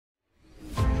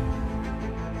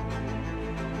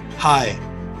Hi,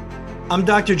 I'm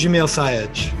Dr. Jamil Sayed,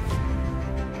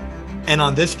 and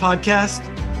on this podcast,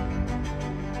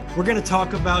 we're going to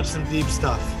talk about some deep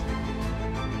stuff.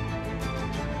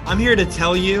 I'm here to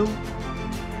tell you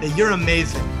that you're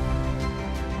amazing,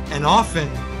 and often,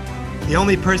 the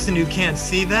only person who can't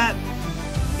see that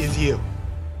is you.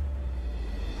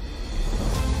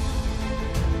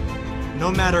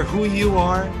 No matter who you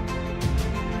are,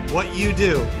 what you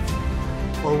do,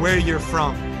 or where you're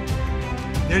from,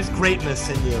 there's greatness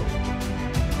in you.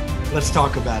 Let's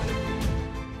talk about it.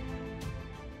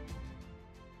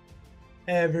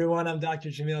 Hey everyone, I'm Dr.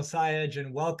 Jamil Sayed,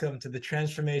 and welcome to the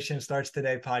Transformation Starts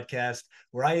Today podcast,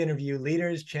 where I interview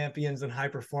leaders, champions, and high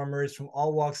performers from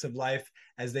all walks of life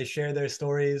as they share their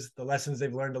stories, the lessons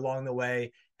they've learned along the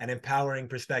way, and empowering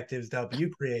perspectives to help you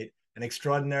create an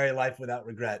extraordinary life without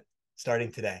regret, starting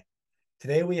today.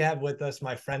 Today we have with us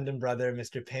my friend and brother,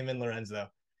 Mr. Payman Lorenzo.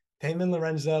 Payman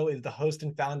Lorenzo is the host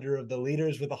and founder of the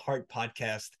Leaders with a Heart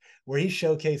podcast, where he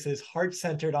showcases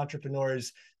heart-centered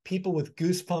entrepreneurs, people with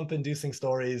goosebump-inducing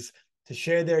stories, to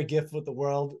share their gift with the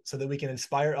world so that we can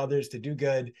inspire others to do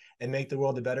good and make the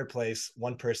world a better place,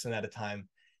 one person at a time.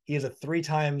 He is a 3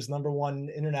 times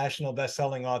 #1 international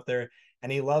best-selling author,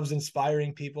 and he loves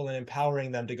inspiring people and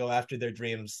empowering them to go after their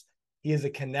dreams. He is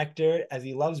a connector, as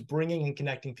he loves bringing and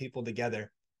connecting people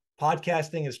together.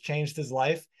 Podcasting has changed his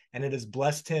life, and it has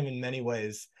blessed him in many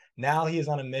ways. Now he is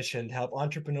on a mission to help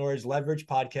entrepreneurs leverage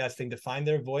podcasting to find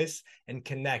their voice and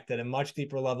connect at a much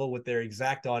deeper level with their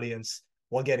exact audience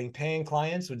while getting paying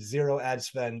clients with zero ad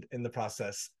spend in the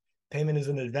process. Payman is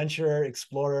an adventurer,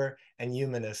 explorer, and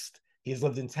humanist. He's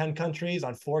lived in 10 countries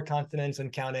on 4 continents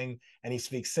and counting, and he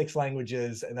speaks 6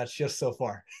 languages, and that's just so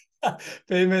far.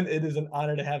 Payman, it is an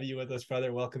honor to have you with us,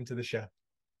 brother. Welcome to the show.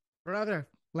 Brother,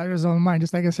 pleasure's all mine.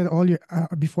 Just like I said all you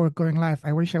before going live,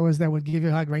 I wish I was there. Would give you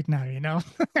a hug right now.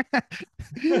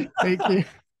 Thank you.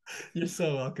 You're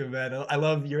so welcome, man. I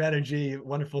love your energy,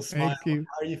 wonderful smile. Thank you.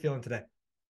 How are you feeling today?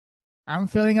 I'm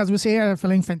feeling, as we say here, I'm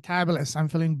feeling fantabulous. I'm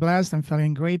feeling blessed. I'm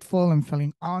feeling grateful. I'm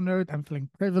feeling honored. I'm feeling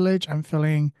privileged. I'm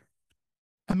feeling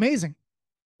amazing.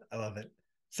 I love it.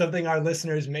 Something our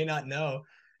listeners may not know,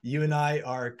 you and I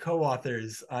are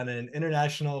co-authors on an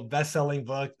international best-selling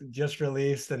book just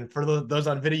released. And for those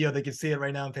on video, they can see it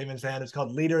right now in Payman's hand. It's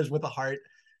called Leaders with a Heart.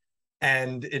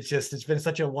 And it's been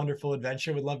such a wonderful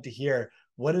adventure. We'd love to hear,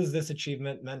 what has this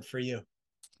achievement meant for you?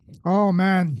 Oh,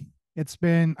 man.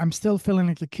 I'm still feeling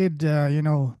like a kid,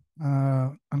 on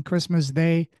Christmas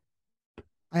Day.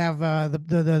 I have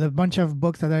the bunch of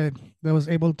books that I was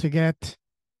able to get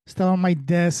still on my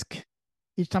desk.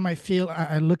 Each time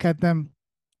I look at them,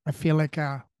 I feel like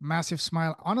a massive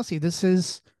smile. Honestly, this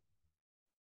is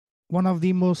one of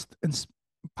the most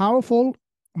powerful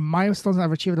milestones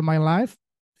I've achieved in my life,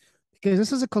 because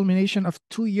this is a culmination of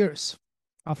 2 years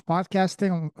of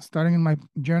podcasting. Starting in my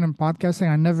journey in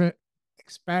podcasting, I never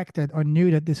expected or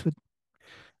knew that this would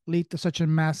lead to such a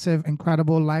massive,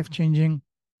 incredible, life-changing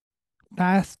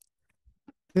path.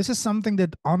 This is something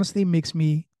that honestly makes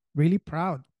me really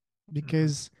proud,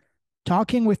 because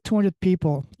talking with 200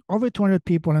 people, over 200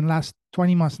 people in the last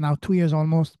 20 months now, 2 years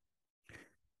almost,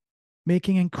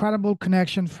 making incredible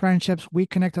connection, friendships. We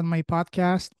connect on my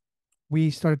podcast.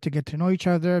 We started to get to know each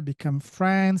other, become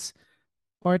friends,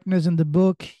 partners in the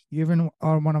book. You even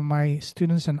are one of my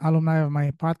students and alumni of my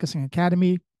podcasting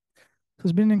academy. So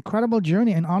it's been an incredible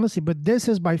journey, and honestly, but this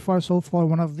is by far so far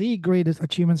one of the greatest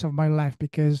achievements of my life,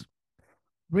 because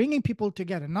bringing people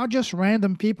together, not just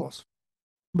random peoples,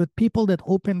 but people that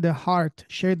opened their heart,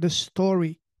 shared the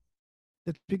story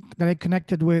that I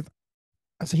connected with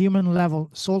as a human level,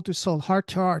 soul to soul, heart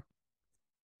to heart.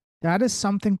 That is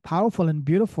something powerful and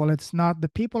beautiful. It's not the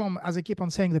people, as I keep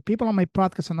on saying, the people on my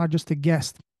podcast are not just a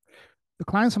guest. The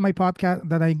clients on my podcast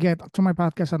that I get to my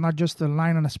podcast are not just a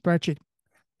line on a spreadsheet.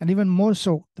 And even more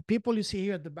so, the people you see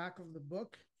here at the back of the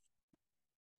book,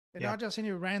 they're not just any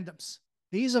randoms.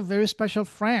 These are very special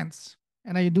friends.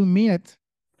 And I do mean it.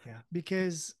 Yeah.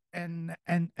 Because and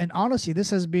honestly,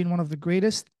 this has been one of the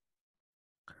greatest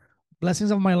blessings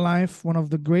of my life, one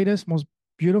of the greatest, most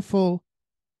beautiful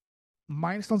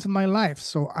milestones in my life.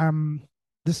 So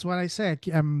this is what I said.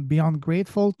 I'm beyond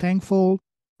grateful, thankful,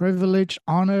 privileged,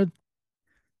 honored,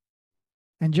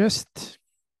 and just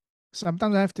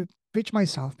sometimes I have to pitch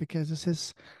myself, because this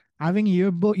is having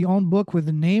your own book with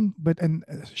a name, but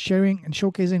sharing and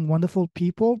showcasing wonderful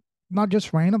people, not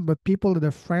just random, but people that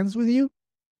are friends with you.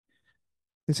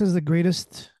 This is the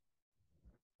greatest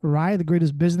ride, the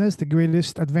greatest business, the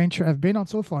greatest adventure I've been on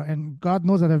so far. And God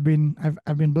knows that I've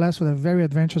been blessed with a very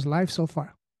adventurous life so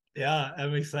far. Yeah,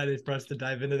 I'm excited for us to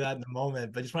dive into that in a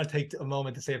moment, but I just want to take a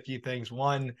moment to say a few things.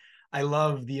 One, I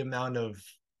love the amount of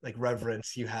like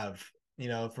reverence you have,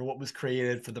 for what was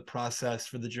created, for the process,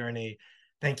 for the journey.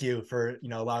 Thank you for,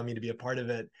 allowing me to be a part of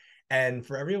it. And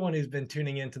for everyone who's been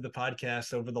tuning into the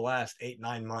podcast over the last 8,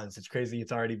 9 months, it's crazy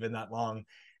it's already been that long.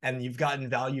 And you've gotten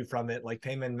value from it, like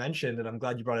Payman mentioned, and I'm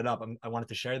glad you brought it up. I wanted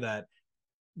to share that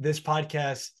this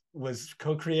podcast was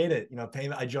co-created.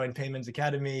 I joined Payman's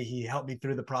Academy. He helped me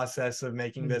through the process of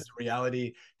making Mm. this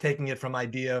reality, taking it from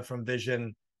idea, from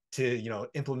vision to,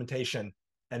 implementation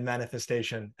and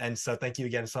manifestation. And so thank you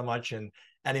again so much. And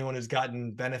anyone who's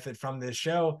gotten benefit from this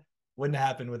show wouldn't have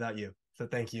happened without you. So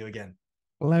thank you again.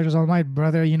 Pleasure's all mine,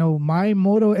 brother. My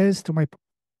motto is to my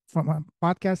from my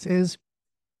podcast is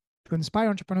to inspire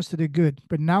entrepreneurs to do good.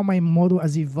 But now my motto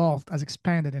has evolved, has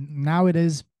expanded, and now it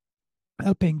is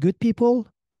helping good people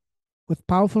with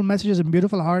powerful messages and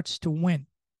beautiful hearts to win.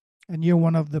 And you're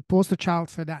one of the poster child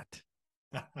for that.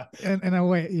 In a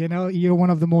way, you're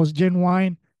one of the most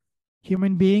genuine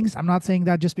human beings. I'm not saying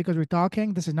that just because we're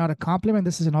talking. This is not a compliment.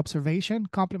 This is an observation.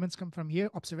 Compliments come from here.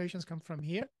 Observations come from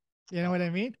here. You know what I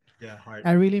mean? Yeah, heart.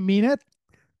 I really mean it.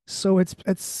 So it's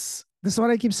this is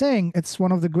what I keep saying. It's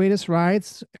one of the greatest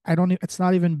rides. It's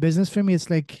not even business for me. It's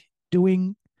like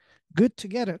doing good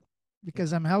together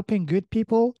because I'm helping good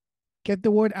people get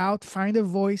the word out, find a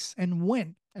voice, and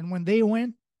win. And when they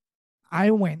win,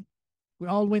 I win. We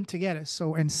all win together.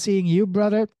 So, and seeing you,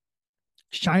 brother,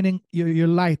 shining your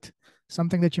light,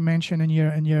 something that you mentioned in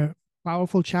your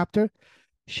powerful chapter,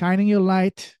 shining your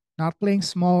light, not playing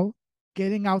small,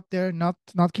 getting out there, not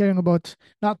caring about,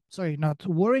 not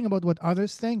worrying about what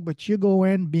others think, but you go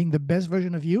in being the best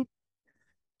version of you.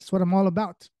 That's what I'm all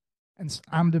about. And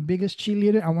I'm the biggest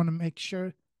cheerleader. I want to make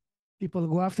sure people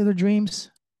go after their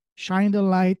dreams, shine the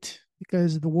light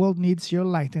because the world needs your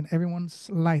light and everyone's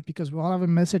light because we all have a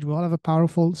message, we all have a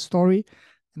powerful story,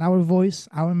 and our voice,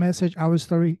 our message, our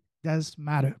story does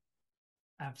matter.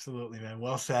 Absolutely, man.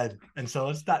 Well said. And so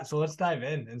let's dive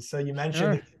in. And so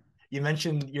Sure. you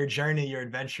mentioned your journey, your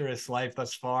adventurous life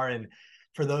thus far. And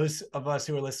for those of us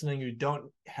who are listening who don't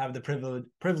have the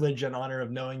privilege and honor of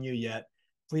knowing you yet,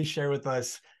 please share with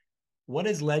us what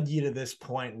has led you to this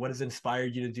point, what has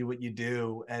inspired you to do what you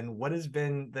do, and what has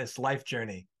been this life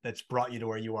journey that's brought you to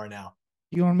where you are now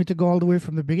You want me to go all the way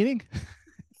from the beginning?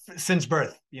 since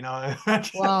birth.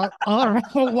 Well, all right.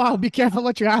 Oh, wow. Be careful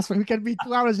what you ask for. We can be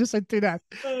 2 hours just into that.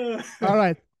 All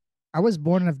right. I was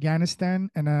born in Afghanistan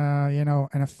and in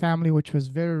a family which was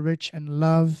very rich in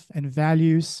love and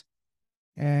values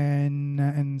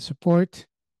and support.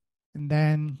 And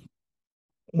then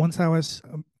when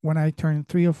I turned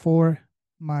 3 or 4,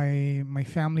 my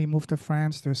family moved to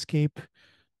France to escape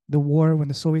the war when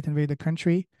the Soviet invaded the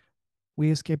country. We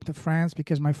escaped to France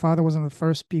because my father was one of the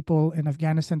first people in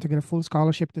Afghanistan to get a full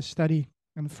scholarship to study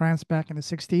in France back in the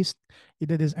 60s. He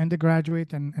did his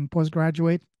undergraduate and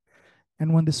postgraduate.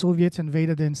 And when the Soviets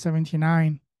invaded in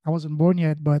 79, I wasn't born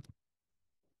yet, but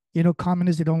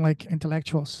communists, they don't like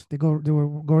intellectuals. They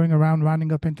were going around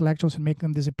rounding up intellectuals and making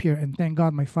them disappear. And thank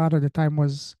God my father at the time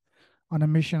was on a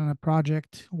mission, on a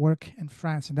project, work in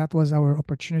France. And that was our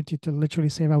opportunity to literally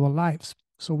save our lives.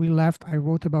 So we left. I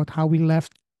wrote about how we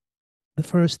left. The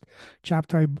first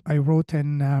chapter I wrote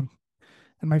in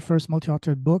my first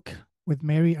multi-authored book with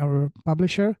Mary, our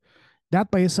publisher.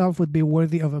 That by itself would be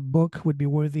worthy of a book, would be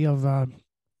worthy of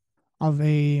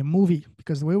a movie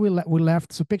because the way we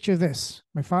left. So picture this: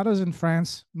 my father's in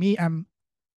France. Me, I'm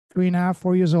 3.5,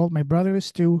 4 years old. My brother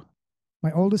is 2.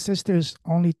 My oldest sister is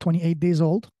only 28 days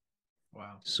old.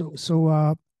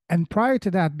 Wow. And prior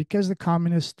to that, because the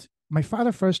communist, my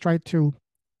father first tried to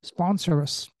sponsor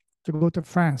us to go to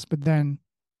France, but then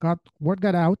word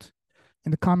got out,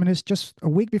 and the communists, just a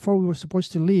week before we were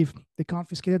supposed to leave, they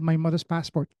confiscated my mother's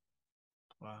passport.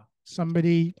 Wow.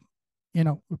 Somebody,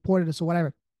 reported us or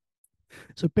whatever.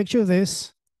 So picture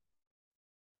this: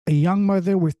 a young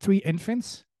mother with 3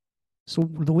 infants. So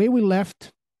the way we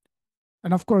left,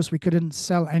 and of course we couldn't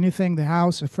sell anything, the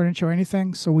house, or furniture, or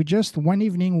anything. So we just one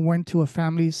evening went to a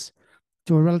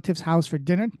relative's house for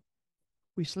dinner.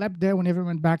 We slept there. We never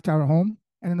went back to our home.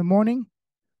 And in the morning,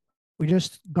 we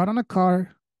just got on a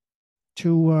car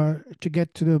to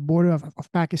get to the border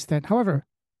of Pakistan. However,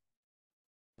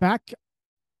 back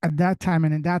at that time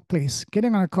and in that place,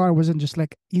 getting on a car wasn't just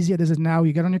like easy as it is now.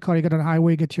 You get on your car, you get on the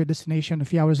highway, get to your destination a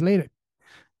few hours later.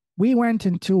 We went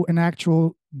into an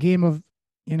actual game of,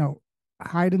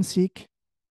 hide and seek.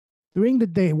 During the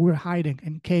day, we were hiding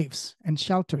in caves and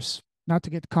shelters, not to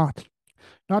get caught.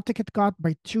 Not to get caught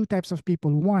by 2 types of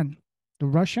people. One, the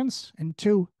Russians, and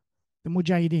 2, the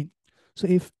Mujahideen. So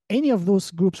if any of those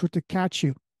groups were to catch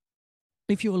you,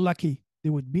 if you were lucky,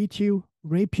 they would beat you,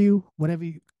 rape you, whatever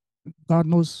God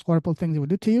knows horrible things they would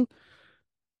do to you.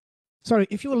 Sorry,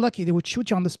 if you were lucky, they would shoot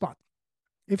you on the spot.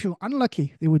 If you're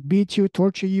unlucky, they would beat you,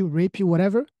 torture you, rape you,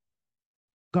 whatever.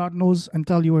 God knows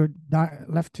until you were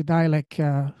left to die, like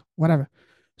whatever.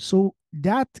 So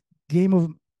that game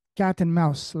of cat and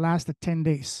mouse lasted 10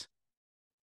 days.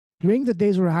 During the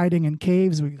days, we were hiding in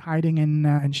caves, we were hiding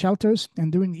in shelters,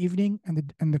 and during the evening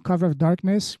and the cover of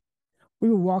darkness, we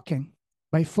were walking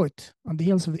by foot on the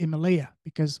hills of the Himalaya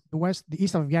because the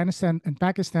east of Afghanistan and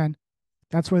Pakistan,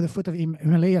 that's where the foot of the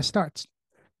Himalaya starts.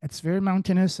 It's very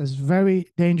mountainous, it's very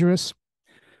dangerous.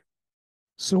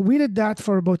 So we did that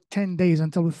for about 10 days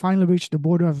until we finally reached the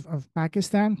border of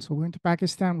Pakistan. So we went to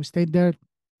Pakistan, we stayed there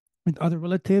with other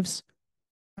relatives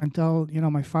until,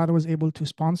 my father was able to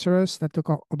sponsor us. That took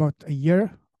about a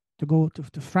year to go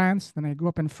to France. Then I grew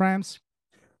up in France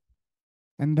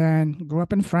and then grew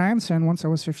up in France. And once I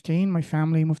was 15, my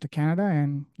family moved to Canada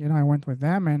and, I went with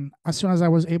them. And as soon as I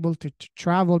was able to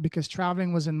travel, because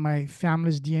traveling was in my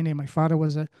family's DNA, my father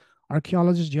was an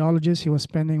archaeologist, geologist. He was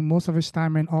spending most of his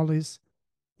time in all these,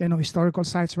 historical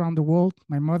sites around the world.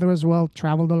 My mother as well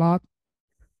traveled a lot.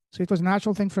 So it was a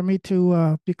natural thing for me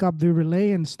to pick up the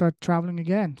relay and start traveling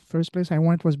again. First place I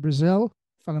went was Brazil,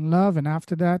 fell in love, and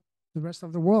after that, the rest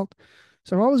of the world.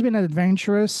 So I've always been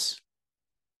adventurous,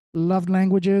 loved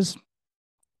languages,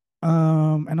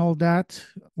 and all that.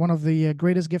 One of the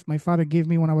greatest gifts my father gave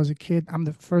me when I was a kid, I'm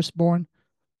the firstborn,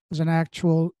 was an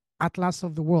actual atlas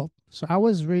of the world. So I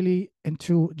was really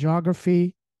into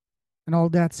geography and all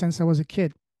that since I was a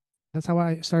kid. That's how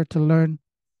I started to learn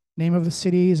name of the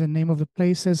cities and name of the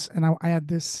places. And I had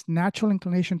this natural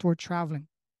inclination toward traveling.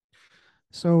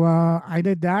 So I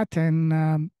did that.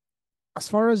 And as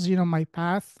far as, my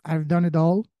path, I've done it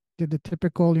all. Did the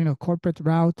typical, corporate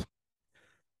route.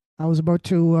 I was about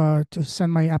to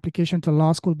send my application to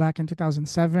law school back in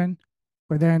 2007,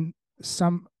 but then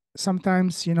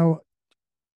sometimes,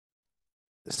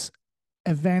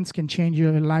 events can change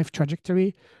your life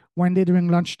trajectory. One day during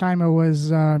lunchtime, I was,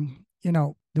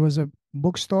 there was a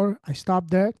bookstore. I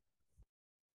stopped there.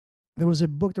 There was a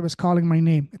book that was calling my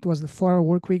name. It was The 4 Hour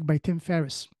Work Week by Tim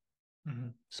Ferriss. Mm-hmm.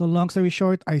 So long story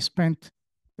short, I spent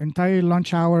the entire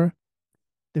lunch hour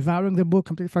devouring the book,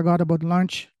 completely forgot about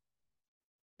lunch.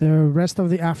 The rest of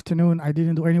the afternoon, I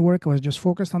didn't do any work. I was just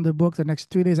focused on the book. The next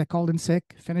 2 days, I called in sick,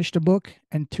 finished the book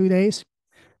in 2 days.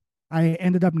 I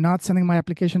ended up not sending my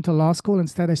application to law school.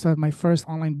 Instead, I started my first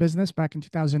online business back in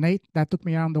 2008. That took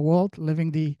me around the world,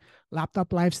 living the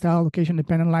laptop lifestyle,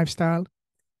 location-dependent lifestyle.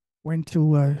 Went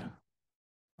to a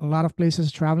lot of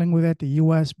places, traveling with it, the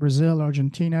US, Brazil,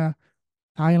 Argentina,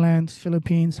 Thailand,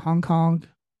 Philippines, Hong Kong,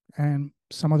 and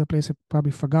some other place I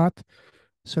probably forgot.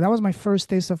 So that was my first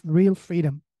taste of real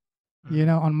freedom,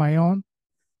 on my own.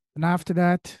 And after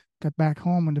that, got back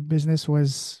home and the business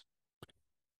was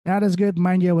not as good.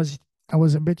 Mind you, I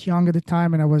was a bit young at the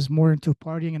time and I was more into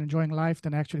partying and enjoying life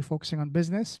than actually focusing on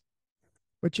business.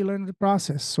 But you learn the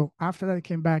process. So after that, I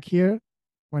came back here,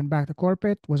 went back to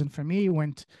corporate, wasn't for me,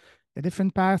 went a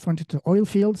different path, went into oil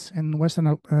fields in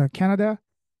Western Canada.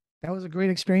 That was a great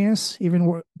experience,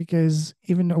 because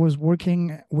even I was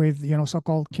working with,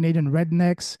 so-called Canadian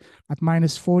rednecks at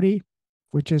minus 40,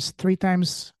 which is 3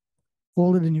 times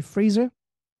colder than your freezer.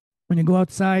 When you go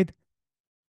outside,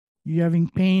 you're having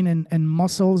pain and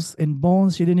muscles and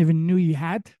bones you didn't even knew you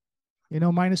had.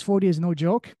 Minus 40 is no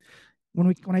joke.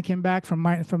 When I came back from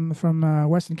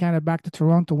Western Canada back to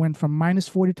Toronto, went from minus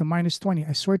 40 to minus 20.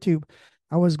 I swear to you,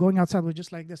 I was going outside with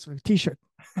just like this, with a t-shirt.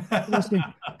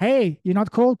 Hey, you're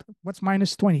not cold? What's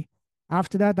minus 20?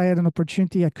 After that, I had an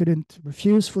opportunity I couldn't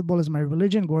refuse. Football is my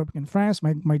religion. Grew up in France.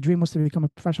 My dream was to become a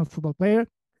professional football player.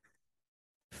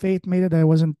 Fate made it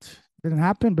that didn't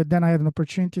happen. But then I had an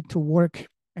opportunity to work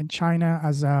in China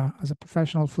as a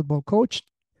professional football coach.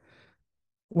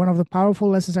 One of the powerful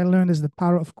lessons I learned is the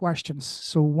power of questions.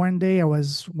 So one day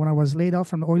when I was laid off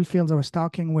from the oil fields, I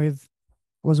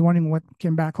was wondering what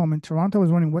came back home in Toronto. I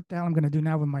was wondering what the hell I'm going to do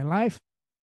now with my life.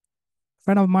 A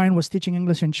friend of mine was teaching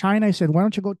English in China. He said, why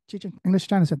don't you go teach English in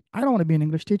China? I said, I don't want to be an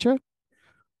English teacher.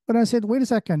 But I said, wait a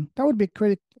second, that would be a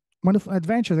great, wonderful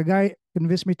adventure. The guy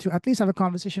convinced me to at least have a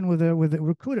conversation with a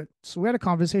recruiter. So we had a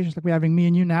conversation like we're having me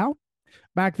and you now.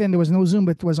 Back then there was no Zoom,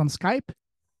 but it was on Skype.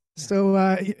 So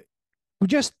we're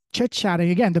just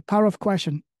chit-chatting. Again, the power of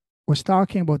question. Was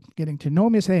talking about getting to know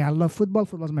me. I said, hey, I love football.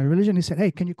 Football is my religion. He said, hey,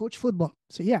 can you coach football? I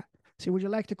said, yeah. I said, would you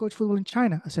like to coach football in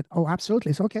China? I said, oh,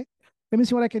 absolutely. It's okay. Let me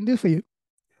see what I can do for you.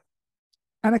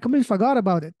 And I completely forgot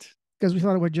about it because we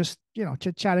thought we were just,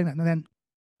 chit-chatting. And then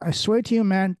I swear to you,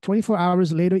 man, 24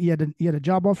 hours later, he had a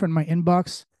job offer in my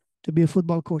inbox to be a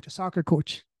football coach, a soccer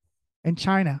coach in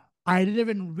China. I didn't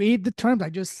even read the terms. I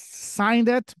just signed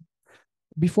it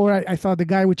before I thought the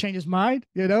guy would change his mind,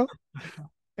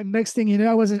 And next thing you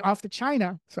know, I was off to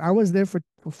China. So I was there for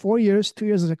 4 years, 2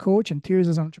 years as a coach and 2 years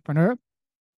as an entrepreneur.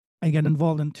 I get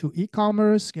involved into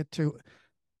e-commerce, get to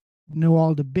know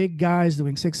all the big guys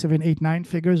doing six, seven, eight, nine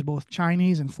figures, both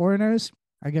Chinese and foreigners.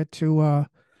 I get to,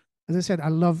 as I said, I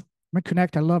love my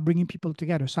connect. I love bringing people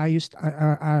together. So I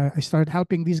started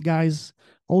helping these guys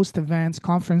host events,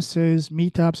 conferences,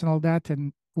 meetups, and all that.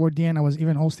 And toward the end, I was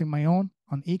even hosting my own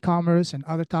on e-commerce and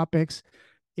other topics,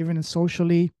 even in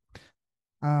socially.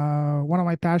 One of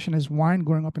my passion is wine.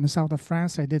 Growing up in the south of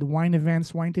France, I did wine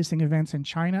events, wine tasting events in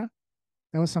China.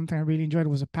 That was something I really enjoyed. It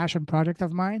was a passion project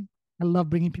of mine. I love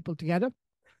bringing people together.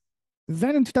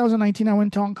 Then in 2019, I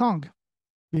went to Hong Kong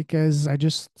because I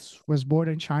just was bored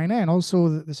in China. And also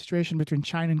the situation between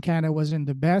China and Canada wasn't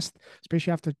the best,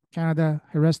 especially after Canada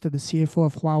arrested the CFO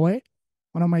of Huawei.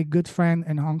 One of my good friends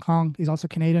in Hong Kong, he's also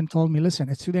Canadian, told me, listen,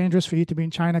 it's too dangerous for you to be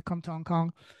in China. Come to Hong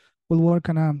Kong. We'll work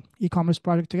on an e-commerce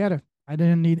project together. I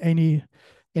didn't need any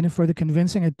further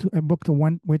convincing. I booked a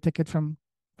one-way ticket from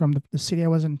the city I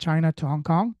was in China to Hong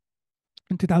Kong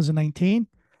in 2019.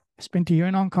 I spent a year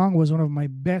in Hong Kong. It was one of my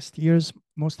best years,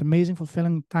 most amazing,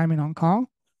 fulfilling time in Hong Kong.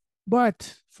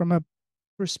 But from a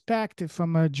perspective,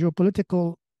 from a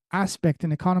geopolitical aspect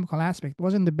and economical aspect, it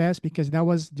wasn't the best because that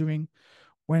was during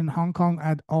when Hong Kong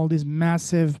had all these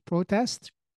massive protests.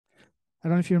 I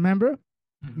don't know if you remember,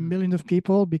 millions of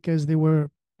people because they were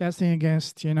protesting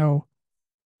against,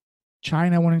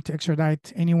 China wanting to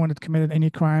extradite anyone that committed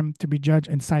any crime to be judged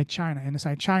inside China. And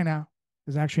inside China,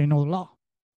 there's actually no law.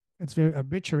 It's very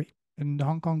arbitrary. And the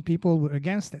Hong Kong people were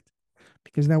against it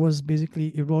because that was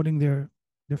basically eroding their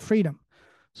freedom.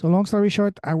 So long story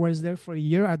short, I was there for a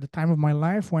year at the time of my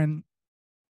life when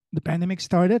the pandemic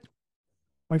started.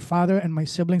 My father and my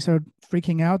siblings started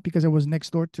freaking out because I was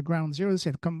next door to ground zero. They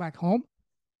said, come back home.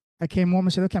 I came home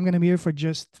and said, okay, I'm going to be here for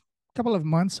just a couple of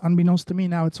months. Unbeknownst to me,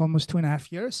 now it's almost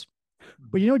 2.5 years.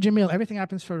 But Jamil, everything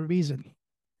happens for a reason.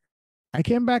 I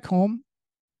came back home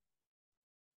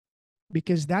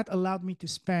because that allowed me to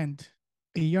spend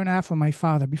a year and a half with my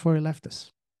father before he left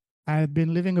us. I had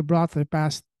been living abroad for the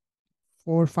past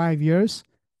 4 or 5 years,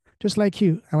 just like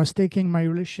you. I was taking my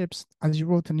relationships, as you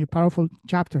wrote in your powerful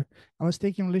chapter, I was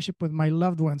taking relationship with my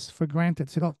loved ones for granted.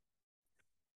 So, oh,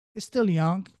 he's still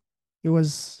young. It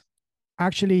was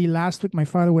actually last week, my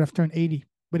father would have turned 80,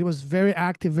 but he was very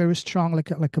active, very strong,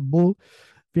 like a bull,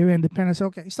 very independent. So,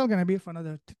 okay, he's still going to be for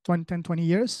another 20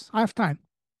 years. I have time.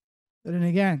 But then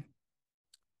again,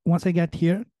 once I got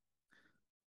here,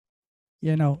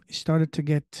 he started to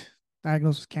get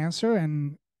diagnosed with cancer.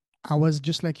 And I was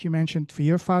just like you mentioned for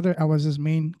your father, I was his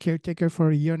main caretaker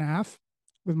for a year and a half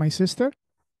with my sister.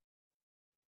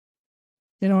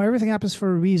 Everything happens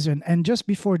for a reason. And just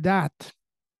before that,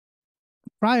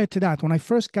 prior to that, when I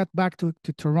first got back to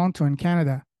Toronto in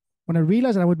Canada, when I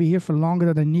realized that I would be here for longer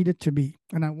than I needed to be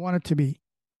and I wanted to be,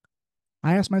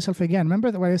 I asked myself again,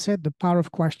 remember what I said, the power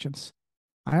of questions.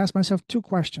 I asked myself 2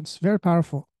 questions, very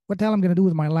powerful. What the hell I'm going to do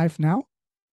with my life now?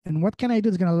 And what can I do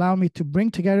that's going to allow me to bring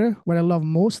together what I love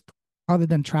most other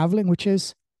than traveling, which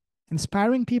is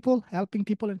inspiring people, helping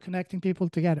people, and connecting people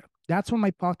together. That's when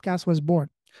my podcast was born.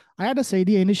 I had this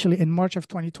idea initially in March of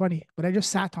 2020, but I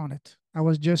just sat on it. I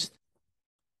was just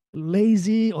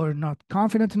lazy or not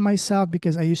confident in myself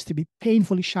because I used to be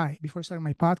painfully shy. Before starting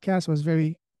my podcast, I was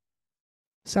very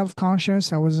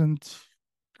self-conscious. I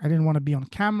didn't want to be on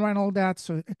camera and all that.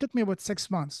 So it took me about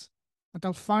 6 months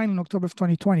until finally in October of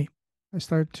 2020, I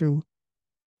started to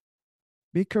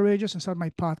be courageous and start my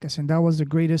podcast. And that was the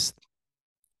greatest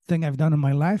thing I've done in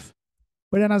my life.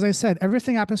 But then, as I said,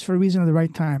 everything happens for a reason at the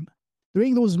right time.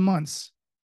 During those months,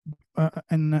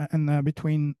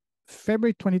 between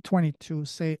February 2020 to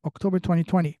say October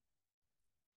 2020,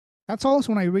 that's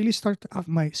also when I really start to have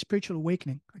my spiritual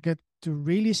awakening. I get to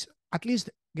really at least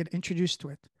get introduced to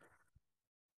it.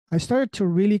 I started to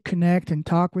really connect and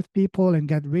talk with people and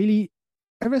get really,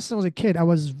 ever since I was a kid, I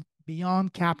was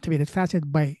beyond captivated,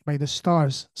 fascinated by the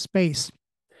stars, space,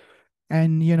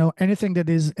 and anything that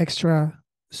is extra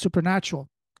supernatural,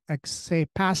 like say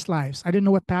past lives. I didn't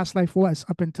know what past life was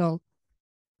up until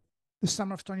the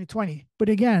summer of 2020. But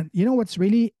again, what's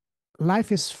really,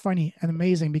 life is funny and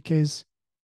amazing because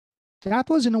that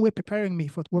was in a way preparing me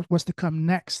for what was to come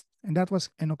next. And that was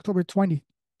in October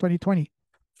 2020.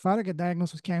 Father got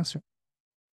diagnosed with cancer.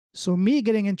 So me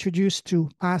getting introduced to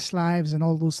past lives and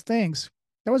all those things,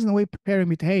 that was in a way preparing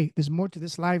me to, hey, there's more to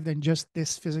this life than just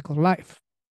this physical life.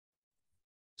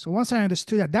 So once I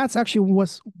understood that, that's actually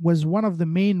was one of the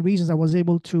main reasons I was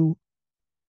able to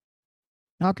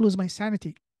not lose my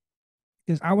sanity.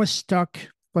 Because I was stuck,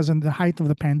 was in the height of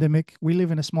the pandemic. We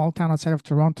live in a small town outside of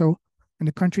Toronto in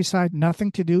the countryside,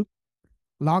 nothing to do.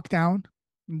 lockdown,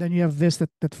 and then you have this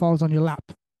that falls on your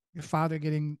lap. Your father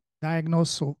getting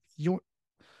diagnosed, so you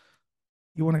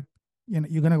want to,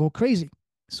 you're gonna go crazy.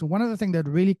 So one of the things that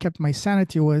really kept my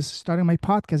sanity was starting my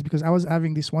podcast, because I was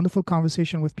having this wonderful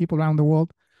conversation with people around the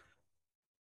world,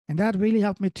 and that really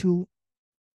helped me to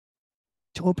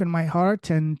open my heart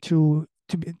and to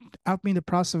help me in the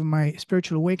process of my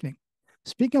spiritual awakening.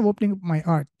 Speaking of opening up my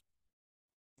heart,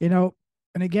 you know,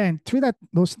 and again, through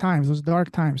those times, those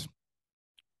dark times,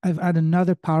 I've had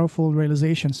another powerful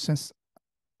realization since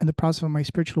in the process of my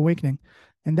spiritual awakening,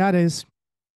 and that is,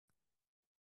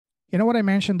 what I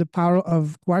mentioned, the power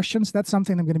of questions. That's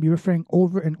something I'm going to be referring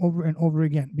over and over and over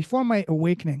again. Before my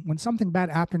awakening, when something bad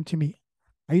happened to me,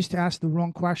 I used to ask the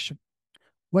wrong question.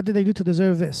 What did I do to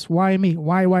deserve this? Why me?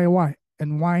 Why?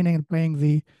 And whining and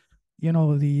playing you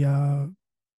know, the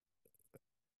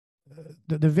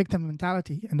victim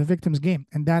mentality and the victim's game,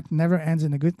 and that never ends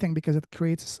in a good thing, because it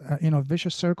creates a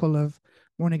vicious circle of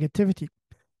more negativity.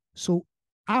 So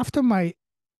after my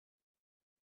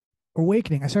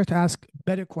awakening, I started to ask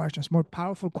better questions, more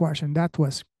powerful question. That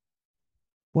was,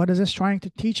 what is this trying to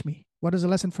teach me? What is a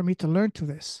lesson for me to learn to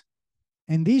this?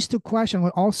 And these two questions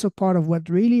were also part of what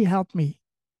really helped me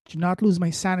to not lose my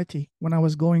sanity when I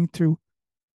was going through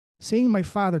seeing my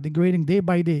father degrading day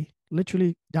by day,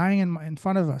 literally dying in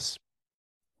front of us.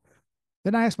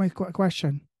 Then I asked my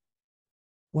question,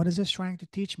 what is this trying to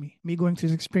teach me? Me going through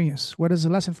this experience. What is a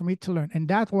lesson for me to learn? And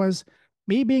that was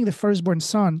me being the firstborn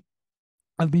son.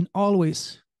 I've been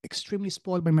always extremely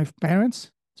spoiled by my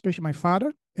parents, especially my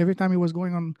father. Every time he was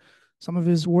going on some of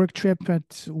his work trip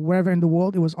at wherever in the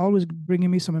world, it was always bringing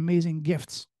me some amazing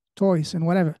gifts, toys, and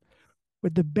whatever.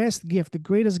 But the best gift, the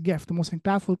greatest gift, the most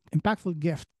impactful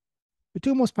gift, the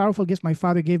two most powerful gifts my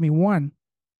father gave me, one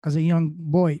as a young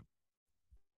boy,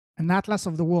 an atlas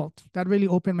of the world. That really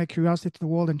opened my curiosity to the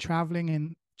world and traveling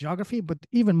and geography. But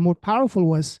even more powerful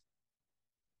was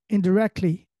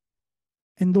indirectly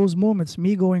in those moments,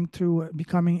 me going through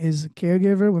becoming his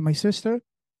caregiver with my sister.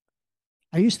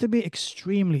 I used to be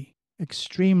extremely,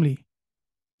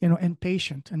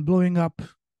 impatient and blowing up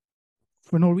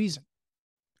for no reason.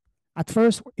 At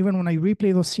first, even when I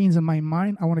replay those scenes in my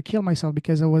mind, I want to kill myself,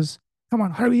 because I was, come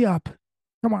on, hurry up.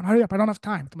 Come on, hurry up. I don't have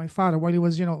time, to my father while he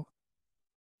was,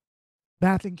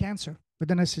 battling cancer. But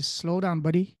then I said, slow down,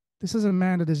 buddy. This is a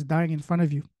man that is dying in front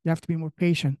of you. You have to be more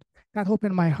patient. That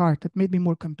opened my heart. That made me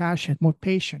more compassionate, more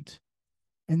patient.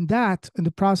 And that, in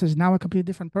the process, now a completely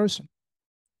different person.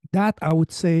 That, I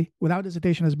would say, without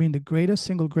hesitation, has been the greatest,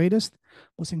 single greatest,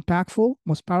 most impactful,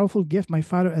 most powerful gift my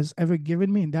father has ever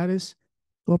given me. And that is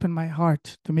to open my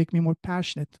heart, to make me more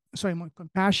more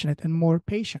compassionate and more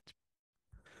patient.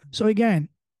 So again,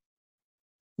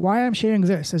 why I'm sharing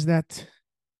this is that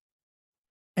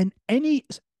in any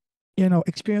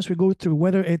experience we go through,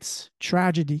 whether it's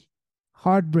tragedy,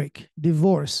 heartbreak,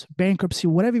 divorce, bankruptcy,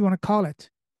 whatever you want to call it,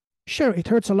 sure, it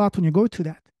hurts a lot when you go through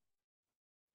that.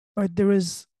 But there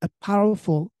is a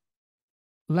powerful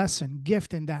lesson,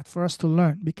 gift in that for us to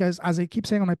learn. Because as I keep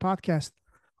saying on my podcast,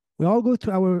 we all go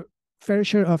through our fair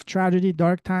share of tragedy,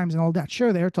 dark times, and all that.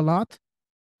 Sure, they hurt a lot,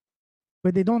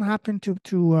 but they don't happen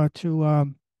to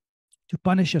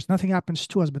punish us. Nothing happens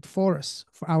to us, but for us,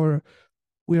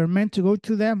 we are meant to go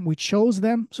to them. We chose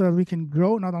them so that we can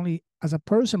grow, not only as a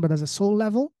person, but as a soul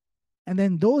level. And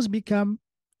then those become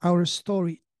our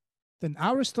story. Then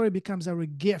our story becomes our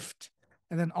gift.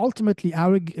 And then ultimately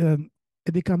it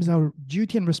becomes our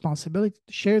duty and responsibility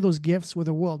to share those gifts with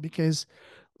the world. Because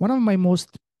one of my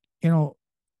most,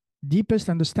 deepest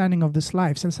understanding of this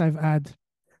life since I've had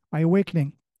my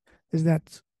awakening is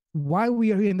that why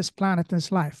we are here in this planet, in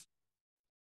this life.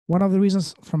 One of the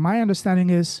reasons, from my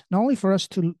understanding, is not only for us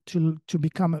to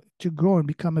grow and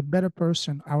become a better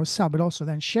person ourselves, but also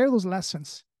then share those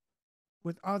lessons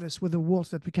with others, with the world,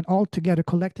 so that we can all together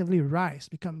collectively rise,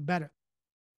 become better.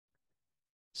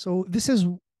 So this is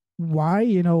why,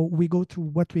 we go through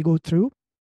what we go through.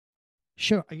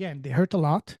 Sure, again, they hurt a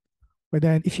lot. But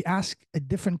then if you ask a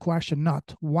different question,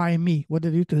 not why me? What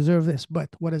did I do to deserve this? But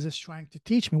what is this trying to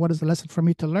teach me? What is the lesson for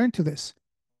me to learn to this?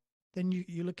 Then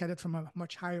you look at it from a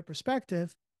much higher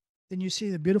perspective. Then you see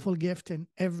the beautiful gift in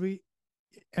every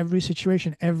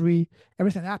situation, everything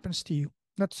that happens to you.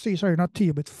 Not to you, sorry, not to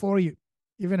you, but for you.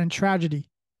 Even in tragedy.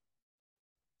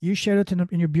 You shared it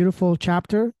in your beautiful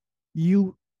chapter.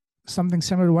 Something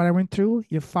similar to what I went through.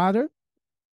 Your father,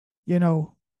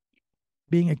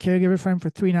 being a caregiver for him for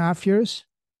 3.5 years,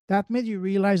 that made you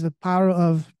realize the power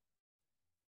of,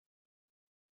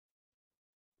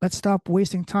 let's stop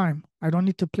wasting time. I don't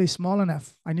need to play small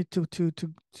enough. I need to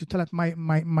let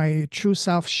my true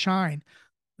self shine.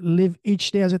 Live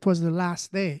each day as it was the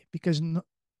last day, because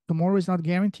tomorrow is not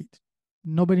guaranteed.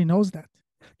 Nobody knows that.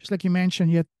 Just like you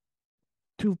mentioned, you had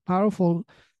two powerful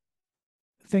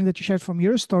things that you shared from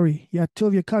your story. You had two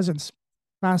of your cousins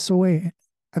pass away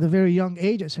at a very young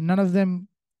ages, and none of them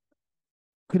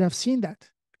could have seen that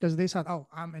because they thought, oh,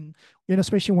 I'm in,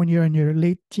 especially when you're in your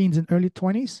late teens and early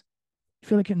 20s, you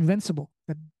feel like you're invincible.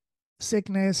 That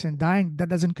sickness and dying, that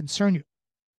doesn't concern you,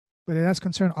 but it does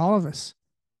concern all of us.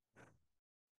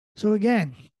 So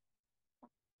again,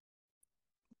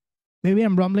 maybe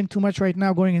I'm rumbling too much right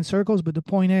now, going in circles, but the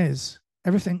point is,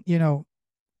 everything, there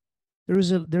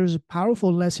is a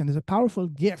powerful lesson, there's a powerful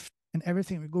gift in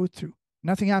everything we go through.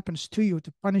 Nothing happens to you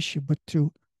to punish you, but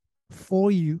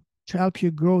for you, to help you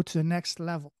grow to the next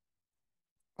level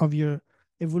of your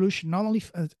evolution, not only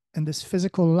in this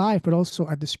physical life, but also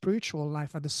at the spiritual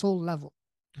life, at the soul level.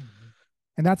 Mm-hmm.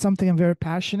 And that's something I'm very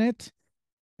passionate,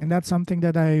 and that's something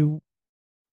that I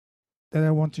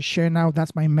want to share now.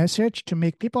 That's my message, to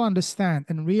make people understand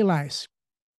and realize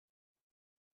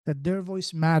that their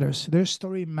voice matters, their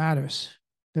story matters,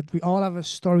 that we all have a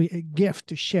story, a gift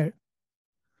to share.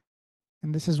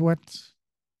 And this is what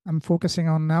I'm focusing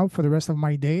on now for the rest of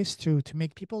my days, to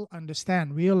make people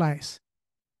understand, realize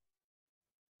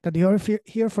that they are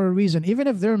here for a reason. Even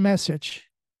if their message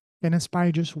can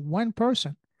inspire just one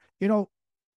person,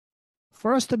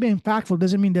 for us to be impactful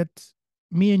doesn't mean that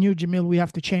me and you, Jamil, we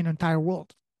have to change the entire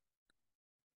world.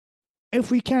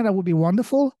 If we can, that would be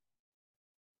wonderful.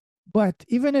 But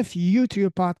even if you, to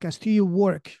your podcast, to your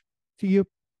work, to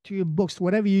your books,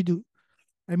 whatever you do,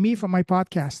 and me from my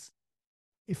podcast,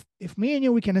 if me and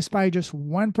you, we can inspire just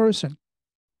one person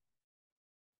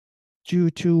to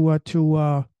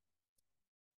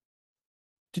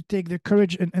take their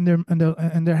courage in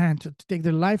their hand, to take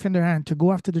their life in their hand, to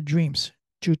go after the dreams,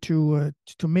 to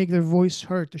make their voice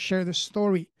heard, to share their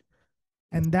story,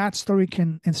 and that story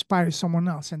can inspire someone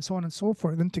else, and so on and so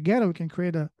forth. Then together we can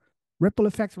create a ripple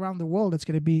effect around the world that's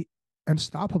going to be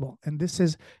unstoppable. And this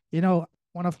is,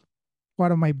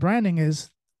 part of my branding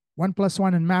is 1 +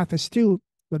 1 in math is 2,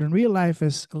 but in real life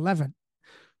is 11.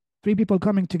 3 people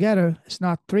coming together is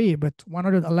not 3, but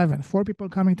 111. 4 people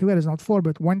coming together is not 4,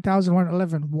 but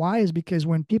 1,111. Why? Is because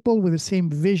when people with the same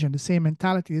vision, the same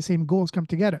mentality, the same goals come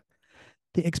together,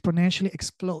 they exponentially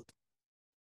explode.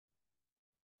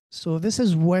 So this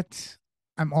is what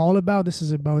I'm all about. This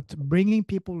is about bringing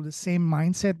people the same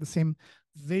mindset, the same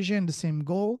vision, the same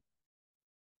goal,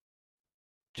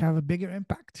 to have a bigger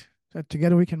impact. So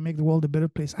together we can make the world a better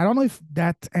place. I don't know if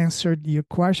that answered your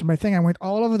question, but I think I went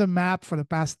all over the map for the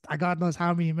past, God knows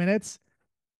how many minutes.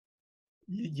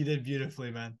 You did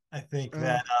beautifully, man. I think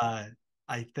that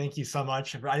I thank you so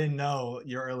much. I didn't know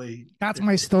your early. That's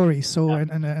my story. So yeah.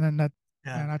 in a nutshell.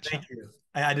 Thank you.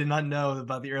 I did not know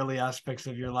about the early aspects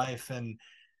of your life, and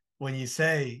when you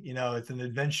say, it's an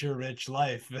adventure-rich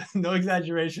life, no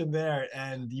exaggeration there.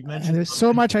 And you mentioned, and there's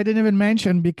so much I didn't even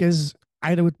mention because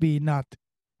I would be not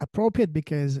appropriate,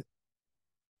 because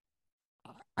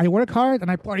I work hard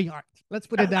and I party hard. Let's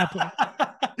put it that way.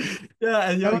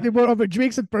 Yeah, and I'm more of a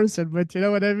drinks in person, but you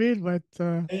know what I mean. But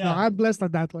yeah. No, I'm blessed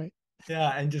on that way.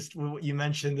 Yeah, and just you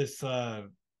mentioned this.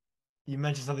 You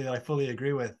mentioned something that I fully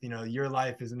agree with. Your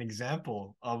life is an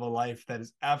example of a life that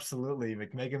is absolutely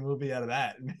like, make a movie out of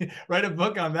that, write a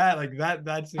book on that. Like that.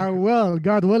 That's I will,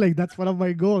 God willing. That's one of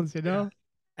my goals. Yeah.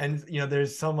 And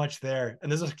there's so much there.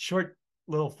 And there's a short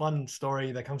little fun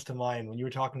story that comes to mind when you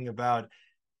were talking about,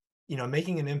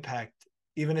 making an impact,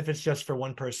 even if it's just for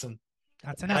one person.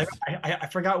 That's enough. I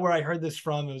forgot where I heard this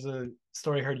from. It was a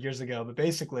story I heard years ago, but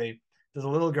basically there's a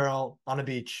little girl on a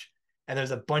beach and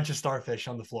there's a bunch of starfish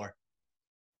on the floor.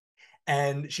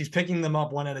 And she's picking them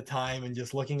up one at a time and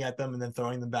just looking at them and then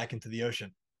throwing them back into the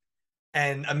ocean.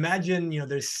 And imagine,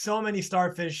 there's so many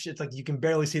starfish, it's like you can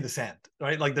barely see the sand,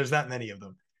 right? Like there's that many of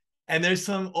them. And there's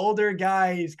some older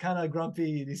guy, he's kind of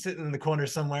grumpy, he's sitting in the corner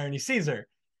somewhere and he sees her.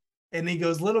 And he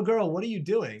goes, "Little girl, what are you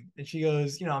doing?" And she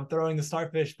goes, "I'm throwing the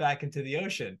starfish back into the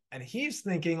ocean." And he's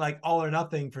thinking like all or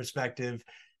nothing perspective.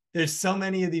 There's so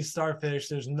many of these starfish,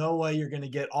 there's no way you're going to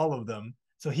get all of them.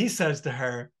 So he says to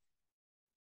her,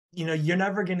 "You're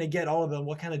never going to get all of them.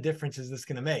 What kind of difference is this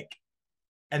going to make?"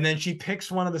 And then she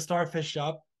picks one of the starfish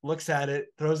up, looks at it,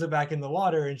 throws it back in the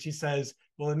water, and she says,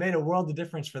 "Well, it made a world of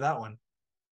difference for that one."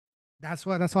 That's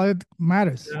all it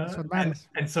matters. That's what matters.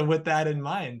 And so with that in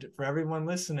mind, for everyone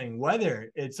listening,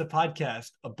 whether it's a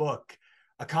podcast, a book,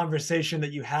 a conversation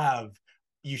that you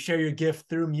share your gift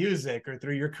through music or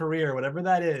through your career, whatever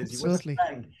that is, absolutely,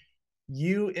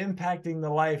 you impacting the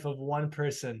life of one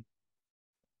person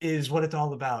is what it's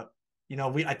all about.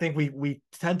 I think we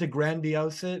tend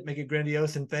to make it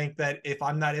grandiose and think that if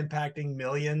I'm not impacting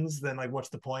millions, then like what's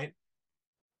the point?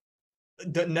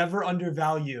 never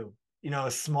undervalue,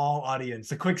 a small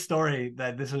audience. A quick story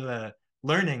that this was a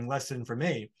learning lesson for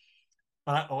me.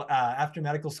 After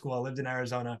medical school, I lived in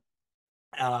Arizona.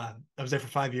 I was there for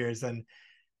 5 years, and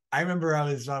I remember I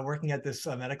was working at this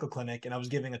medical clinic, and I was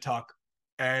giving a talk,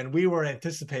 and we were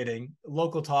anticipating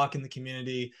local talk in the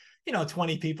community.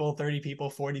 20 people, 30 people,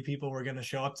 40 people were going to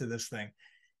show up to this thing.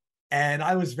 And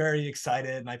I was very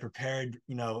excited, and I prepared,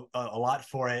 a lot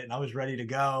for it, and I was ready to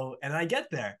go. And I get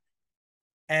there,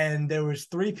 and there was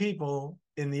three people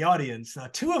in the audience. Now,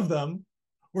 two of them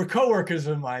were coworkers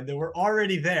of mine that were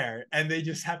already there, and they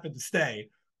just happened to stay.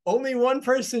 Only one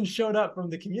person showed up from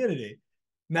the community.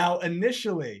 Now,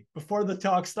 initially, before the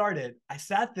talk started, I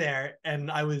sat there and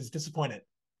I was disappointed.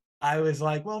 I was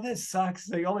like, well, this sucks.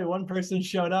 Like, only one person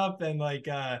showed up, and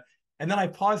then I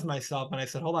paused myself and I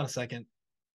said, hold on a second.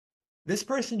 This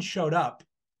person showed up.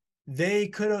 They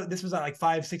could have, this was at like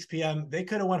 5 6 p.m. They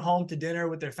could have went home to dinner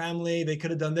with their family. They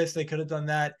could have done this, they could have done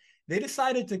that. They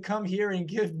decided to come here and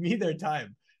give me their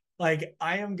time. Like,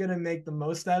 I am going to make the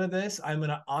most out of this. I'm going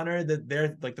to honor that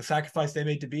they're like the sacrifice they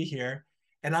made to be here,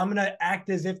 and I'm going to act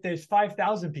as if there's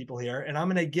 5,000 people here, and I'm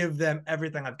going to give them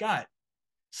everything I've got.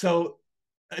 So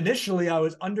initially I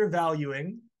was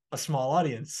undervaluing a small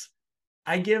audience.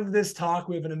 I give this talk.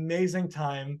 We have an amazing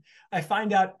time. I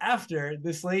find out after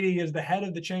this lady is the head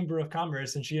of the Chamber of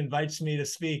Commerce, and she invites me to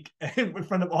speak in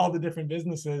front of all the different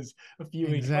businesses a few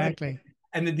weeks later. Exactly.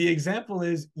 And the example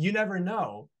is you never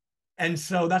know. And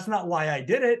so that's not why I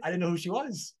did it. I didn't know who she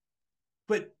was.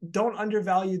 But don't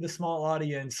undervalue the small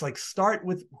audience. Like, start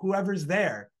with whoever's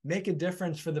there. Make a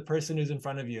difference for the person who's in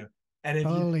front of you. And if you,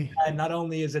 Totally. and not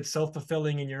only is it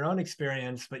self-fulfilling in your own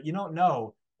experience, but you don't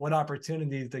know what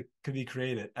opportunities that could be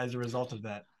created as a result of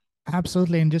that.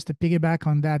 Absolutely. And just to piggyback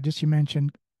on that, just you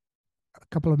mentioned a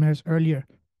couple of minutes earlier,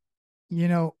 you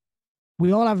know,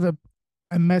 we all have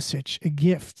a message, a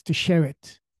gift to share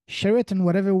it. Share it in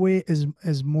whatever way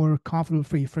is more comfortable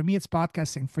for you. For me, it's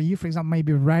podcasting. For you, for example,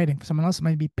 maybe writing. For someone else, it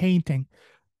might be painting,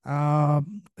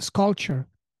 sculpture,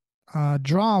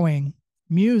 drawing,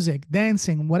 music,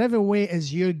 dancing, whatever way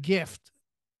is your gift,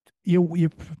 your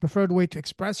preferred way to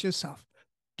express yourself.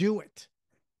 Do it,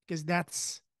 because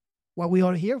that's what we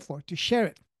are here for, to share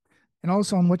it. And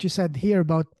also on what you said here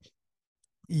about,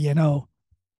 you know,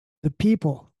 the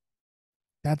people,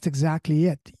 that's exactly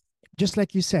it. Just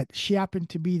like you said, she happened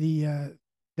to be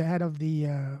the head of the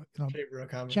Chamber of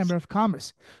Commerce. Chamber of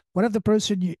Commerce. What if the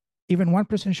person, even one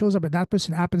person shows up, and that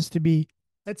person happens to be,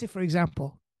 let's say, for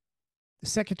example, the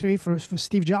secretary for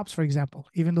Steve Jobs, for example,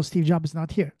 even though Steve Jobs is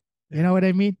not here. Yeah. You know what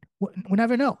I mean? We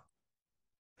never know.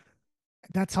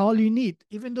 That's all you need.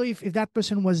 Even though if that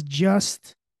person was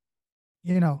just,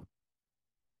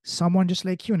 someone just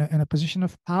like you in a position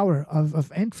of power,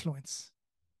 of influence,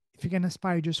 if you can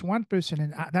inspire just one person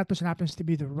and that person happens to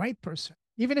be the right person,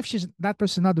 even if that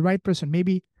person not the right person,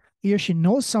 maybe he or she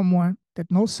knows someone that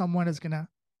knows someone is going to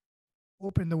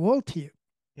open the world to you.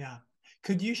 Yeah.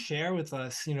 Could you share with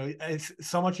us, it's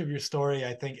so much of your story,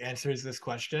 I think, answers this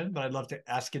question, but I'd love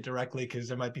to ask it directly because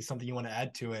there might be something you want to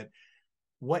add to it.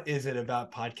 What is it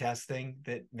about podcasting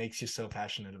that makes you so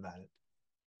passionate about it?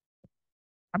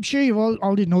 I'm sure you've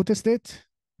already noticed it.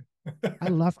 I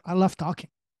love talking.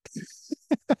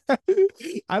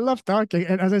 I love talking.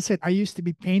 And as I said, I used to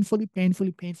be painfully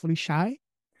shy.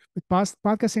 But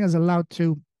podcasting has allowed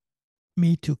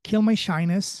me to kill my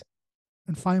shyness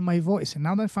and find my voice. And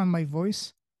now that I found my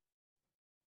voice,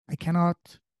 I cannot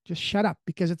just shut up,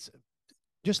 because it's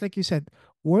just like you said,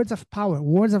 words of power,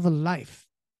 words of a life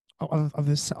of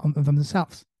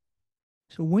themselves.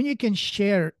 So when you can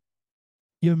share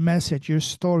your message, your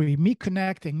story, me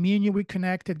and you, we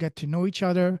connected, get to know each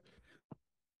other,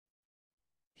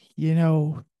 this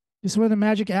is where the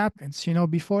magic happens.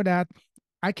 Before that,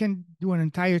 I can do an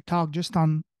entire talk just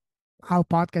on how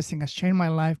podcasting has changed my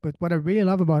life. But what I really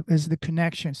love about it is the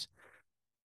connections,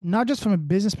 not just from a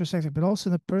business perspective, but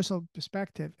also the personal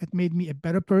perspective. It made me a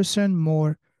better person,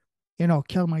 more,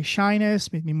 kill my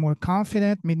shyness, made me more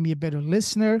confident, made me a better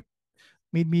listener,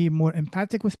 made me more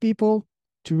empathic with people,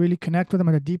 to really connect with them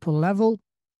at a deeper level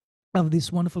of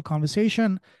this wonderful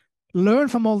conversation. Learn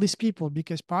from all these people,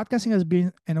 because podcasting has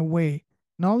been, in a way,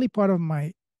 not only part of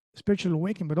my spiritual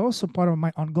awakening, but also part of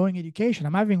my ongoing education.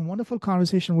 I'm having wonderful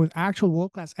conversation with actual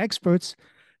world-class experts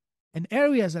in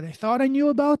areas that I thought I knew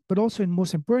about, but also, in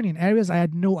most important, in areas I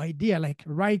had no idea, like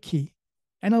Reiki,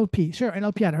 NLP. Sure,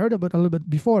 NLP I'd heard about a little bit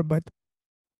before, but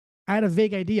I had a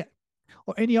vague idea.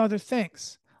 Or any other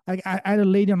things. Like I had a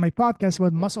lady on my podcast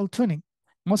about muscle tuning.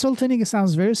 Muscle tuning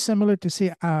sounds very similar to,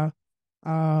 say, what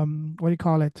do you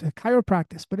call it?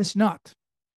 Chiropractic, but it's not.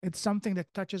 It's something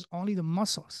that touches only the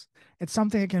muscles. It's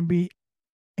something that can be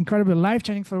incredibly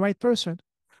life-changing for the right person.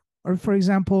 Or for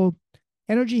example,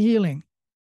 energy healing,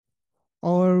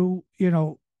 or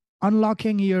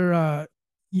unlocking your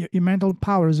mental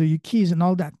powers or your keys and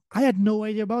all that. I had no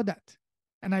idea about that,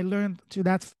 and I learned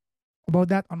about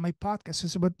that on my podcast.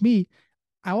 It's about me.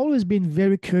 I've always been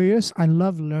very curious. I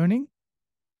love learning,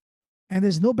 and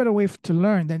there's no better way to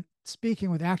learn than speaking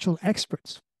with actual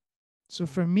experts. So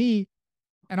for me,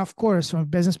 and of course, from a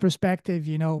business perspective,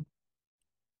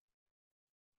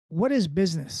 what is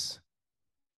business?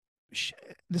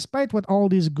 Despite what all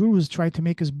these gurus try to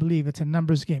make us believe, it's a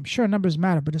numbers game. Sure, numbers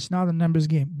matter, but it's not a numbers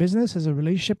game. Business is a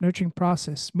relationship nurturing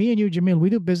process. Me and you, Jamil, we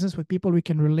do business with people we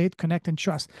can relate, connect, and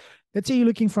trust. Let's say you're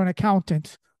looking for an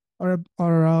accountant,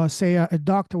 or say a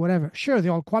doctor, whatever. Sure, they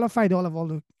all qualify, they all have all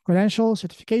the credentials,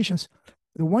 certifications.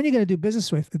 The one you're going to do business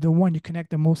with is the one you connect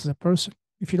the most as a person.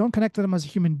 If you don't connect with them as a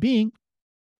human being,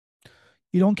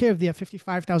 you don't care if they have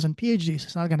 55,000 PhDs.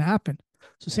 It's not going to happen.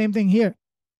 So same thing here.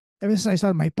 Ever since I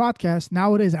started my podcast,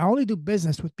 nowadays I only do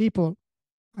business with people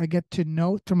I get to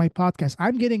know through my podcast.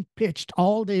 I'm getting pitched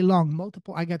all day long,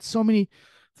 multiple. I get so many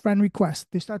friend requests.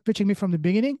 They start pitching me from the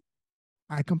beginning.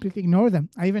 I completely ignore them.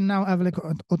 I even now have like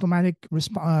an automatic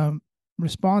response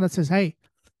that says, "Hey,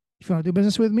 if you want to do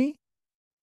business with me,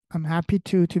 I'm happy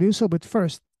to do so. But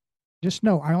first, just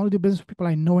know I only do business with people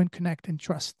I know and connect and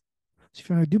trust. So if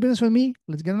you want to do business with me,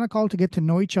 let's get on a call to get to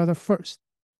know each other first."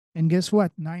 And guess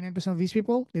what? 99% of these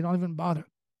people, they don't even bother.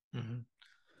 Mm-hmm.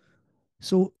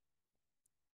 So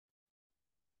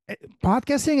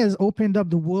podcasting has opened up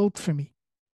the world for me.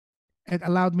 It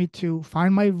allowed me to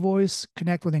find my voice,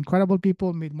 connect with incredible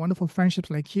people, made wonderful friendships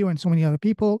like you and so many other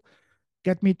people,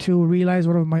 get me to realize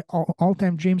one of my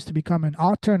all-time dreams to become an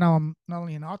author. Now I'm not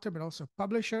only an author, but also a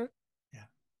publisher. Yeah.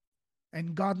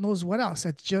 And God knows what else.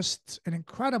 It's just an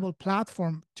incredible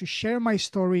platform to share my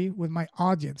story with my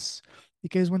audience.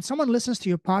 Because when someone listens to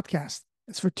your podcast,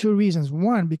 it's for two reasons.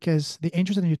 One, because they're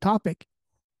interested in your topic,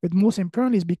 but most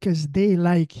importantly is because they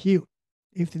like you.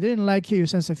 If they didn't like you, your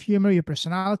sense of humor, your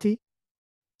personality,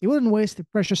 they wouldn't waste the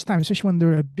precious time, especially when there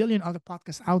are a billion other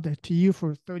podcasts out there to you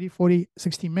for 30, 40,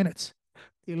 60 minutes.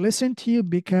 They listen to you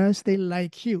because they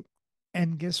like you.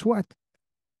 And guess what?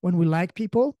 When we like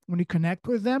people, when we connect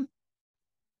with them,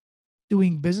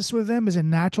 doing business with them is a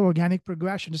natural organic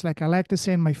progression. Just like I like to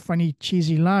say in my funny,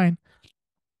 cheesy line,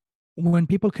 when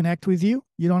people connect with you,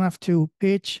 you don't have to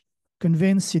pitch,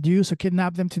 convince, seduce, or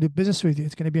kidnap them to do business with you.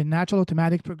 It's going to be a natural,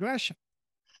 automatic progression.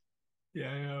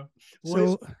 Yeah.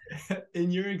 So,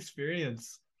 in your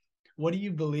experience, what do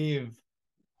you believe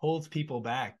holds people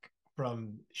back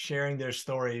from sharing their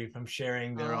story, from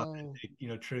sharing their authentic,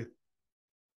 truth?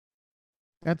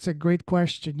 That's a great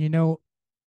question.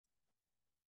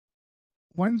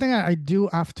 One thing I do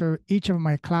after each of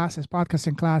my classes,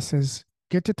 podcasting classes,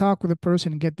 get to talk with a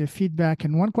person and get their feedback.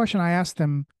 And one question I ask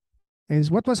them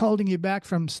is, what was holding you back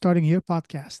from starting your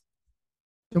podcast?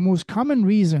 The most common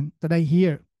reason that I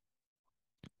hear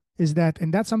is that,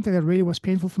 and that's something that really was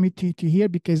painful for me to hear,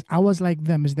 because I was like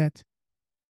them, is that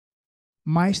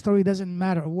my story doesn't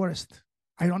matter. Worst,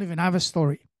 I don't even have a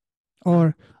story.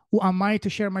 Or who am I to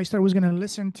share my story? Who's going to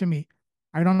listen to me?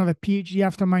 I don't have a PhD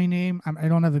after my name. I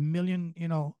don't have a million,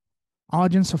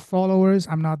 audience of followers.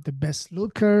 I'm not the best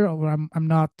looker, or I'm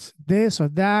not this or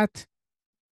that.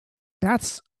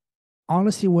 That's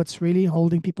honestly what's really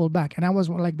holding people back. And I was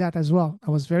like that as well.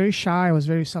 I was very shy. I was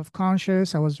very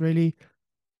self-conscious. I was really,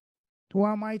 who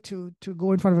am I to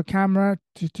go in front of a camera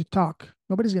to talk?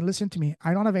 Nobody's going to listen to me.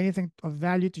 I don't have anything of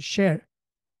value to share.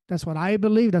 That's what I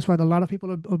believe. That's what a lot of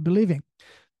people are believing.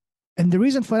 And the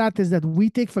reason for that is that we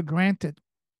take for granted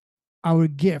our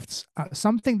gifts,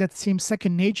 something that seems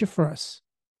second nature for us.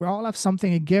 We all have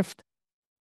something, a gift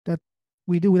that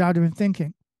we do without even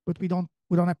thinking, but we don't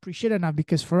appreciate it enough,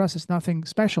 because for us it's nothing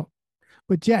special.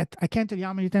 But yet, I can't tell you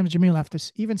how many times, Jamil, after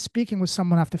even speaking with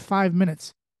someone after 5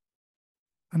 minutes,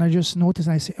 and I just notice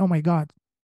and I say, "Oh my God,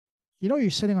 you're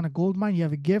sitting on a gold mine. You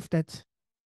have a gift that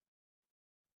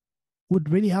would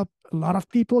really help a lot of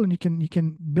people, and you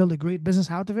can build a great business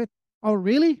out of it." Oh,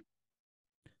 really?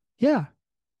 Yeah,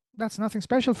 that's nothing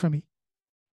special for me.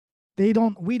 We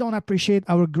don't appreciate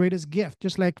our greatest gift.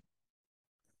 Just like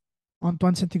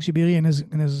Antoine Saint-Exupéry in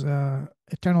his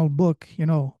eternal book,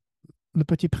 Le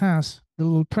Petit Prince, the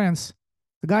Little Prince.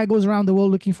 The guy goes around the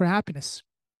world looking for happiness.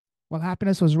 Well,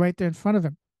 happiness was right there in front of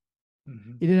him.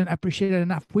 Mm-hmm. He didn't appreciate it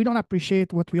enough. We don't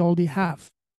appreciate what we already have.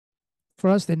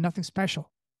 For us, there's nothing special.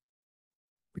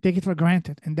 We take it for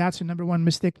granted. And that's the number one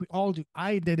mistake we all do.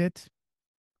 I did it.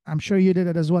 I'm sure you did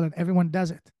it as well. And everyone does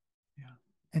it. Yeah.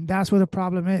 And that's where the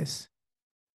problem is.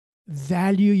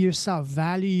 value yourself,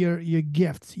 value your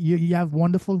gifts. You have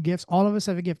wonderful gifts. All of us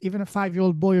have a gift. Even a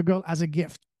 5-year-old boy or girl has a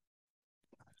gift.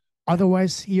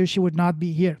 Otherwise, he or she would not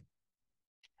be here.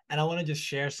 And I want to just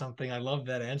share something. I love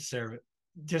that answer.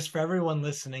 Just for everyone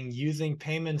listening, using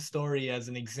Payman's story as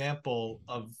an example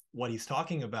of what he's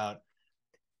talking about,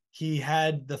 he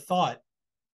had the thought,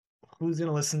 who's going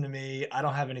to listen to me? I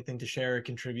don't have anything to share or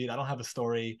contribute. I don't have a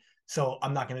story. So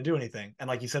I'm not going to do anything. And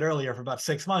like you said earlier, for about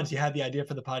 6 months, you had the idea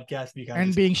for the podcast. You kind of And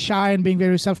just, being shy and being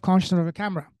very self-conscious of a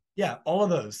camera. yeah, all of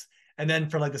those. And then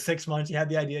for like the 6 months, you had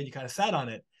the idea, you kind of sat on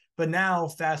it. But now,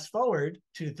 fast forward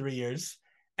 2 to 3 years,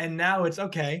 and now it's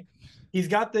okay. He's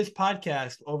got this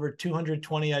podcast, over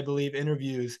 220, I believe,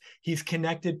 interviews. He's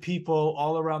connected people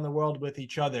all around the world with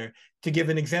each other. To give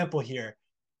an example here,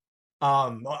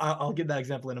 I'll give that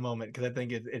example in a moment because I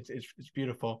think it's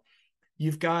beautiful.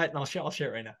 You've got, and I'll share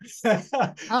it right now.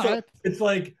 All So right. it's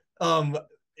like,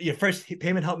 first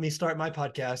Payman helped me start my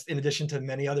podcast in addition to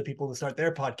many other people to start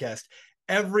their podcast.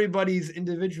 Everybody's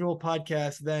individual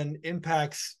podcast then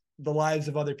impacts the lives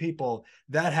of other people.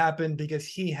 That happened because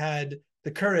he had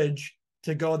the courage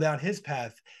to go down his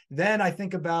path. Then I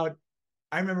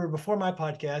remember before my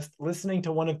podcast listening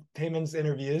to one of Payman's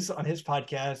interviews on his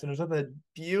podcast, and it was with a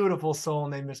beautiful soul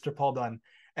named Mr. Paul Dunn.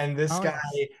 And this Oh guy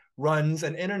yes. runs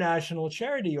an international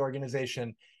charity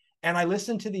organization. And I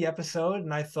listened to the episode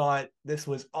and I thought, this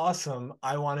was awesome.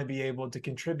 I want to be able to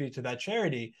contribute to that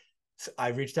charity. So I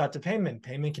reached out to Payman.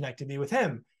 Payman connected me with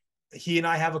him. He and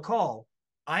I have a call.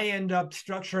 I end up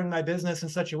structuring my business in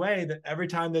such a way that every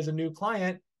time there's a new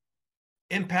client,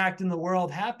 impact in the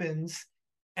world happens.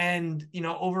 And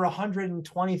over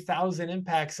 120,000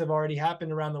 impacts have already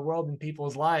happened around the world in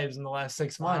people's lives in the last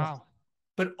 6 months, Wow.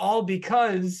 but all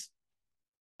because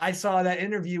I saw that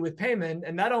interview with Payman.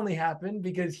 And that only happened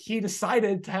because he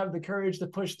decided to have the courage to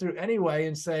push through anyway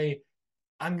and say,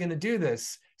 I'm going to do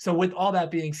this. So with all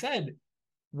that being said,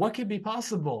 what could be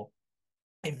possible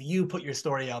if you put your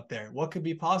story out there? What could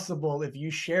be possible if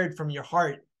you shared from your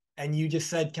heart and you just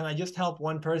said, can I just help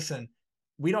one person?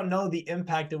 We don't know the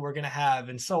impact that we're going to have.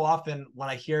 And so often when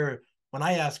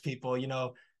I ask people,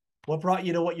 what brought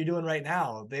you to what you're doing right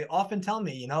now? They often tell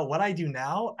me, what I do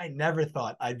now, I never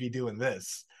thought I'd be doing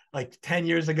this like 10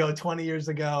 years ago, 20 years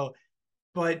ago.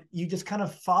 But you just kind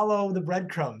of follow the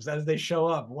breadcrumbs as they show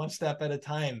up one step at a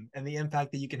time. And the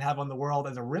impact that you can have on the world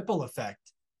as a ripple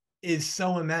effect is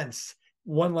so immense.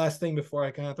 One last thing before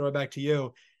I kind of throw it back to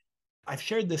you. I've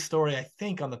shared this story, I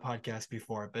think, on the podcast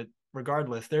before, but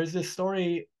regardless, there's this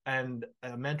story, and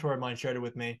a mentor of mine shared it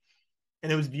with me.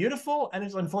 And it was beautiful and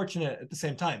it's unfortunate at the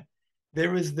same time.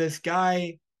 There was this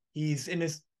guy, he's in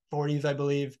his 40s, I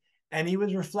believe, and he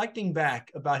was reflecting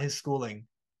back about his schooling.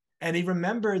 And he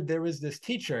remembered there was this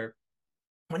teacher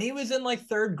when he was in like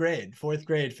third grade, fourth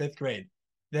grade, fifth grade,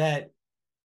 that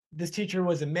this teacher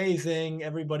was amazing.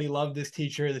 Everybody loved this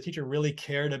teacher. The teacher really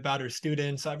cared about her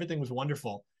students. So everything was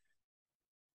wonderful.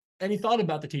 And he thought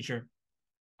about the teacher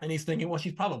and he's thinking, well,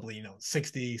 she's probably,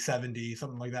 60, 70,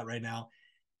 something like that right now.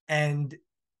 And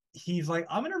he's like,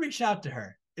 I'm going to reach out to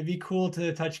her. It'd be cool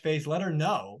to touch base, let her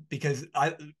know, because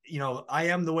I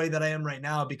am the way that I am right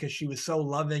now because she was so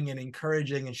loving and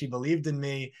encouraging and she believed in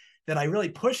me that I really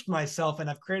pushed myself and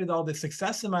I've created all this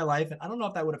success in my life. And I don't know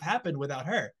if that would have happened without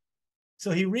her.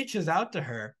 So he reaches out to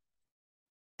her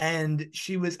and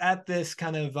she was at this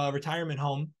kind of retirement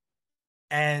home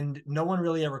and no one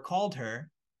really ever called her.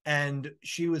 And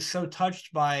she was so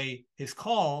touched by his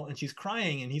call and she's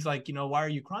crying. And he's like, why are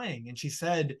you crying? And she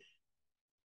said,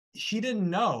 she didn't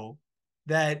know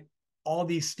that all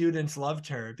these students loved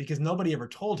her because nobody ever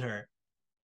told her.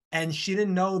 And she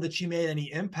didn't know that she made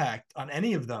any impact on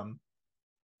any of them.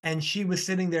 And she was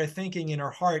sitting there thinking in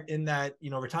her heart in that,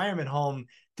 retirement home,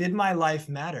 did my life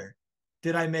matter?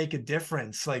 Did I make a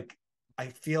difference? Like, I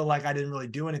feel like I didn't really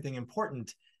do anything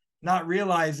important, not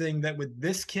realizing that with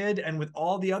this kid and with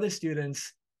all the other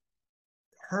students,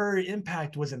 her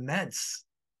impact was immense.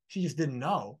 She just didn't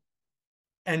know.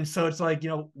 And so it's like,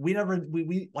 we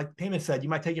like Payman said, you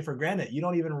might take it for granted. You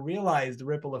don't even realize the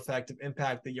ripple effect of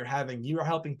impact that you're having. You are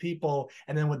helping people.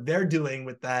 And then what they're doing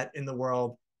with that in the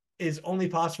world is only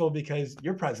possible because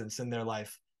your presence in their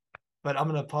life. But I'm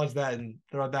going to pause that and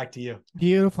throw it back to you.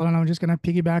 Beautiful. And I'm just going to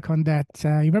piggyback on that.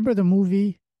 You remember the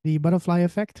movie, The Butterfly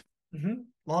Effect? Mm-hmm.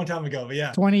 Long time ago, but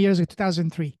yeah. 20 years ago,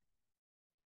 2003.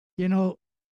 You know,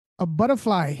 a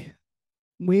butterfly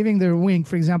waving their wing,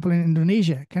 for example, in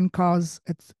Indonesia, can cause,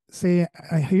 say,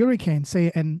 a hurricane,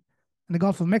 say, in the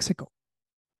Gulf of Mexico.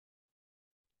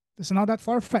 It's not that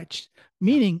far fetched, Yeah.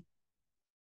 meaning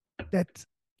that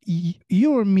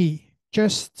you or me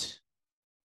just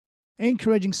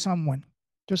encouraging someone,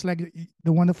 just like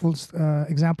the wonderful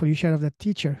example you shared of that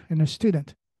teacher and a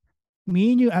student.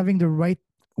 Me and you having the right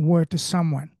word to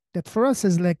someone that for us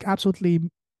is like absolutely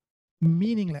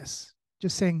meaningless.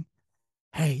 Just saying,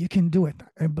 hey, you can do it.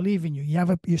 I believe in you.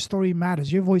 Your story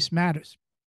matters. Your voice matters.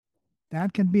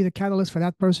 That can be the catalyst for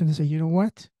that person to say, you know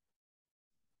what?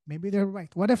 Maybe they're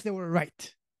right. What if they were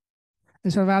right?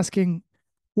 Instead of asking,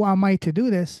 who am I to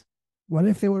do this? What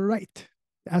if they were right?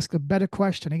 Ask a better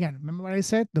question. Again, remember what I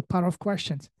said? The power of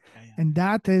questions. Yeah, yeah. And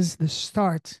that is the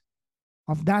start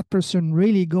of that person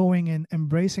really going and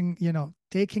embracing,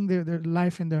 taking their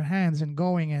life in their hands and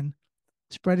going and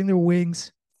spreading their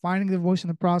wings, finding their voice in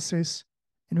the process,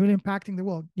 and really impacting the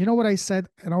world. You know what I said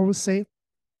and I always say?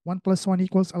 1 + 1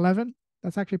 = 11.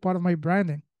 That's actually part of my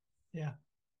branding. Yeah.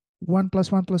 1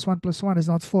 + 1 + 1 + 1 is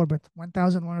not 4, but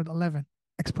 1,111,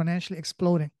 exponentially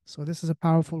exploding. So this is a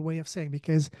powerful way of saying,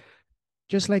 because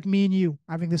just like me and you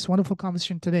having this wonderful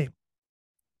conversation today,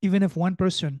 even if one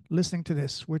person listening to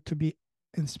this were to be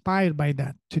inspired by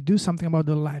that, to do something about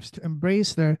their lives, to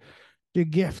embrace their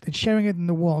gift and sharing it in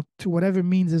the world to whatever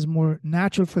means is more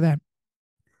natural for them.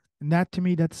 And that to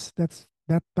me, that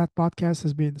podcast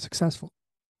has been successful.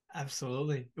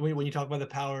 Absolutely. When you talk about the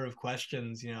power of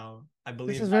questions, I This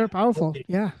believe is very that. powerful.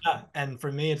 Yeah. Yeah. And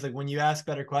for me, it's like when you ask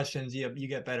better questions, you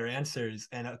get better answers.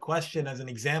 And a question as an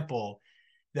example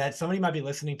that somebody might be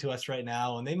listening to us right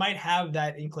now and they might have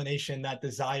that inclination, that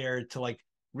desire to like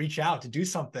reach out, to do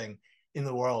something in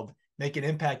the world, make an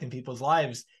impact in people's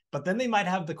lives. But then they might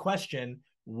have the question,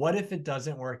 what if it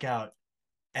doesn't work out?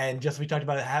 And just we talked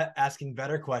about asking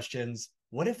better questions.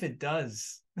 What if it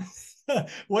does?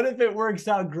 What if it works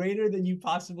out greater than you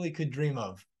possibly could dream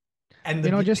of? And the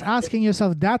Just beauty, asking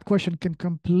yourself that question can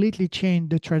completely change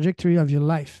the trajectory of your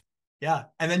life. yeah.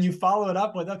 And then you follow it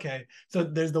up with, okay, so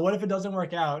there's the what if it doesn't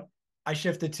work out? I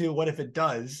shifted to what if it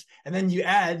does? And then you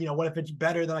add, what if it's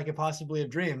better than I could possibly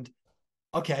have dreamed?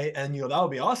 Okay. And you go, that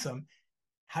would be awesome.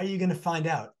 How are you going to find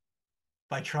out?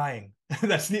 By trying.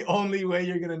 That's the only way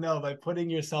you're going to know, by putting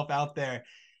yourself out there.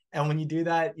 And when you do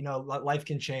that, life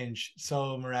can change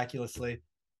so miraculously.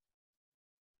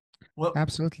 Well,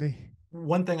 Absolutely.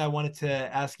 one thing I wanted to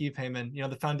ask you, Payman,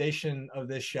 the foundation of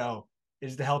this show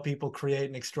is to help people create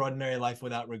an extraordinary life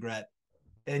without regret.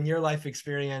 In your life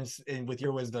experience and with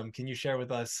your wisdom, can you share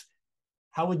with us,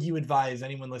 how would you advise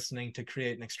anyone listening to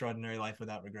create an extraordinary life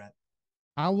without regret?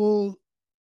 I will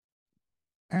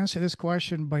answer this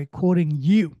question by quoting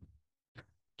you.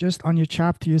 Just on your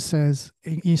chapter, you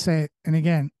say, and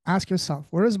again, ask yourself,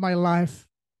 where is my life?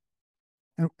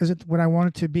 And is it what I want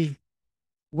it to be?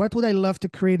 What would I love to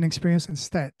create and experience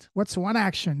instead? What's one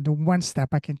action, the one step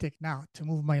I can take now to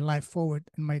move my life forward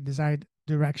in my desired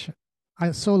direction?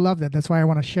 I so love that. That's why I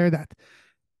want to share that.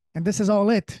 And this is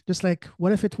all it. Just like,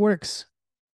 what if it works?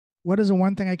 What is the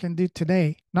one thing I can do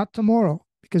today, not tomorrow?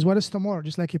 Because what is tomorrow?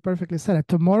 Just like you perfectly said it.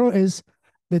 Tomorrow is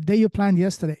the day you planned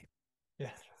yesterday.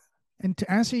 Yeah. And to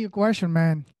answer your question,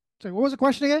 man, so what was the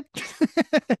question again?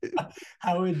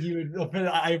 How would you?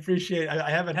 I appreciate. I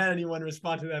haven't had anyone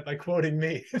respond to that by quoting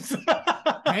me. Thank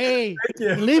Hey,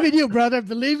 you. believe in you, brother.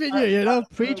 Believe in you.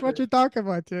 Preach what Absolutely. you talk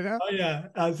about. Oh yeah.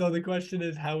 So the question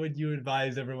is, how would you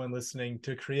advise everyone listening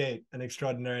to create an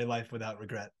extraordinary life without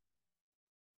regret?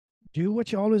 Do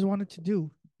what you always wanted to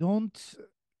do. Don't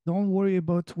worry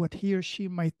about what he or she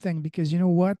might think, because you know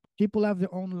what? People have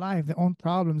their own life, their own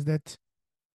problems. That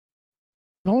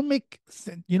don't make.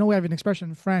 We have an expression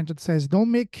in French that says, "Don't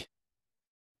make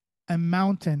a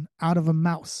mountain out of a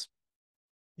mouse."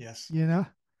 Yes. You know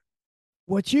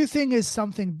what you think is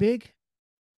something big.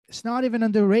 It's not even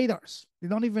on the radars. They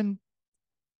don't even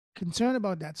concern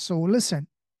about that. So listen,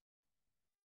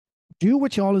 do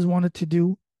what you always wanted to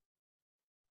do.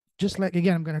 Just like,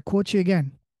 again, I'm gonna quote you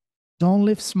again. Don't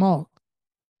live small.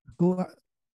 Go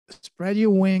spread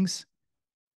your wings.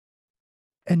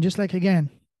 And just like, again,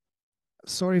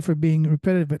 sorry for being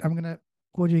repetitive, but I'm gonna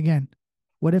quote you again.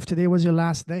 What if today was your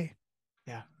last day?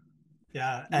 Yeah.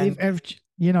 Yeah. Leave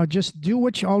just do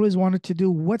what you always wanted to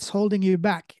do. What's holding you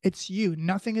back? It's you.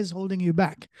 Nothing is holding you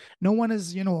back. No one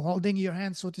is, holding your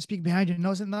hand, so to speak, behind you.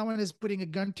 No one is putting a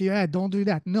gun to your head. Don't do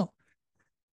that. No.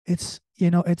 It's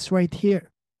right here.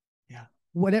 Yeah.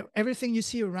 Whatever, everything you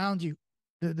see around you,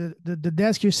 the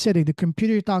desk you're sitting, the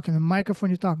computer you're talking, the microphone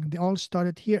you're talking, they all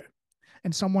started here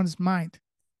in someone's mind.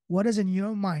 What is in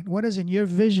your mind? What is in your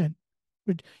vision?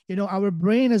 Our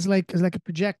brain is like a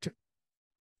projector.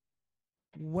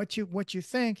 What you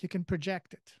think, you can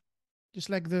project it. Just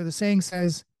like the saying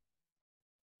says,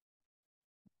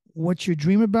 what you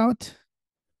dream about,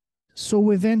 so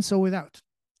within, so without,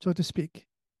 so to speak.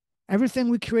 Everything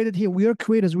we created here, we are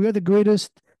creators. We are the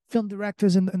greatest film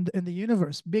directors in the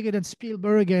universe, bigger than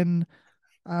Spielberg and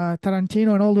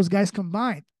Tarantino and all those guys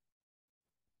combined.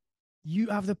 You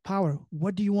have the power.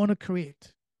 What do you want to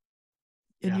create?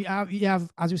 And Yeah. you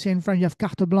have, as you say in French, you have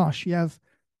carte blanche. You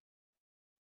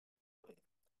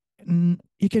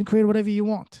can create whatever you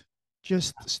want.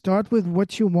 Just start with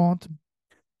what you want,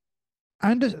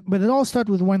 but it all starts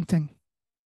with one thing,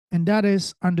 and that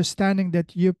is understanding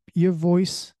that your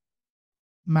voice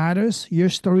matters, your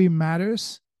story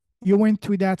matters. You went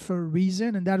through that for a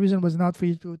reason, and that reason was not for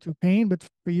you to pain, but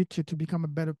for you to become a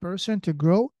better person, to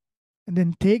grow, and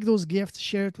then take those gifts,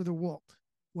 share it with the world,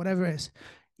 whatever it is.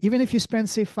 Even if you spend,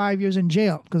 say, 5 years in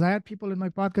jail, because I had people in my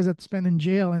podcast that spent in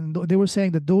jail, and they were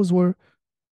saying that those were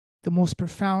the most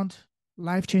profound,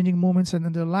 life-changing moments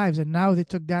in their lives, and now they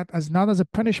took that as not as a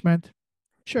punishment.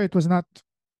 Sure, it was not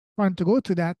fun to go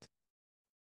to that,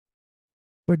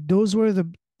 but those were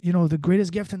the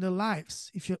greatest gift in their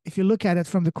lives. If you look at it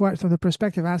from the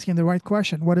perspective, asking the right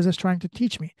question, what is this trying to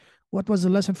teach me? What was the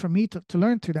lesson for me to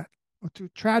learn through that? Or through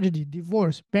tragedy,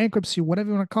 divorce, bankruptcy, whatever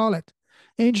you want to call it,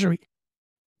 injury.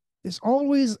 There's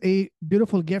always a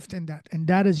beautiful gift in that. And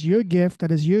that is your gift.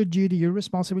 That is your duty, your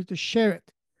responsibility to share it.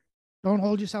 Don't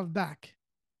hold yourself back.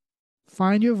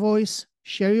 Find your voice,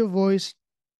 share your voice,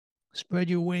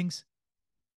 spread your wings.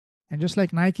 And just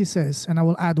like Nike says, and I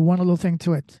will add one little thing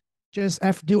to it, just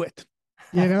do it.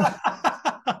 You know?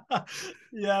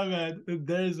 Yeah, man.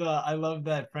 I love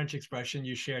that French expression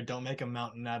you shared. Don't make a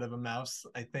mountain out of a mouse.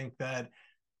 I think that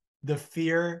the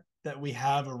fear that we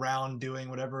have around doing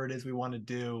whatever it is we want to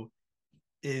do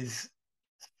is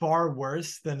far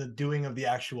worse than the doing of the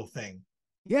actual thing.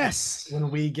 And Yes. when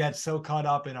we get so caught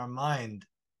up in our mind,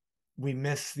 we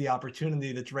miss the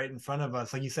opportunity that's right in front of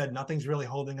us. Like you said, nothing's really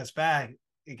holding us back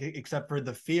except for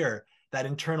the fear, that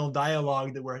internal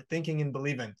dialogue that we're thinking and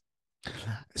believing.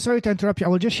 Sorry to interrupt you. I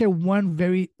will just share one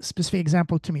very specific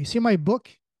example to me. See my book?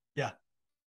 Yeah.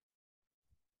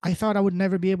 I thought I would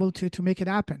never be able to make it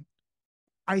happen.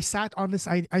 I sat on this.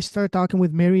 I started talking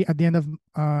with Mary at the end of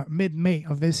mid-May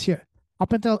of this year.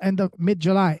 Up until end of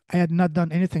mid-July, I had not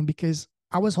done anything because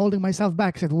I was holding myself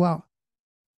back. I said, well,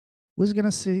 who's going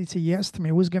to say yes to me?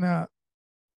 Who's going to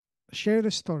share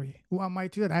the story? Who am I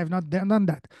to do that? I have not done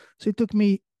that. So it took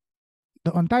me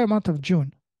the entire month of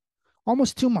June,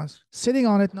 almost 2 months, sitting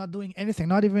on it, not doing anything,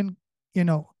 not even,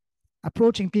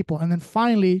 approaching people. And then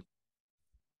finally,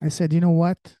 I said, you know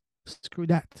what? Screw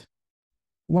that.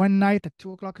 One night at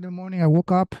 2 o'clock in the morning, I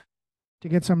woke up to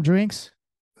get some drinks,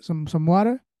 some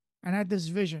water, and I had this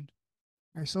vision.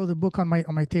 I saw the book on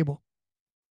my table.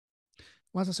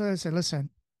 Once I saw it, I said, listen,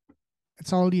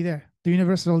 it's already there. The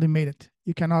universe has already made it.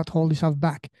 You cannot hold yourself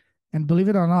back. And believe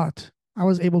it or not, I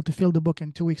was able to fill the book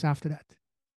in 2 weeks after that.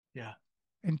 Yeah.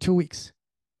 In 2 weeks.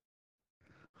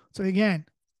 So again,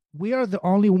 we are the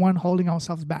only one holding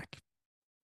ourselves back.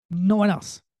 No one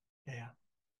else. Yeah.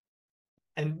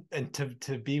 And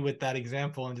to be with that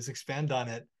example and just expand on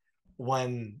it,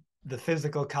 when the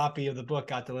physical copy of the book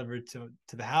got delivered to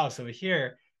the house over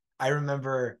here, I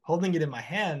remember holding it in my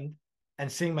hand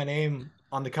and seeing my name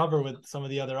on the cover with some of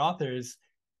the other authors,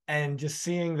 and just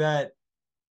seeing that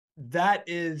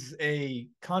is a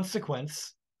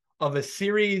consequence of a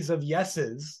series of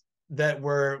yeses that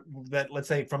let's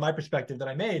say from my perspective that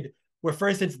I made, where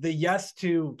first it's the yes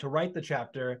to write the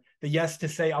chapter, the yes to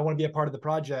say I want to be a part of the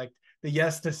project, the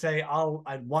yes to say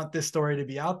I want this story to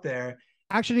be out there.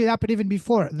 Actually, it happened even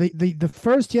before. The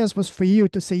first yes was for you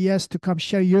to say yes to come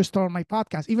share your story on my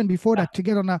podcast. Even before that, to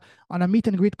get on a meet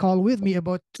and greet call with me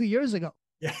about 2 years ago.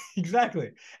 Yeah,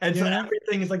 exactly. And You so know,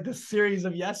 everything is like this series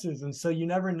of yeses. And so you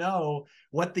never know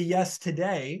what the yes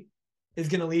today is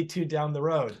going to lead to down the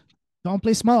road. don't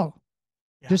play small.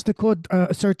 Yeah. Just to quote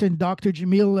a certain Dr.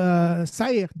 Jamil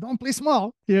Sayegh, don't play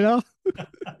small. Yeah,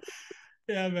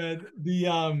 man.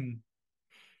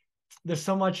 There's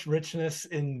so much richness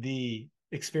in the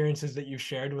experiences that you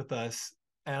shared with us.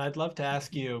 And I'd love to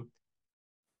ask you,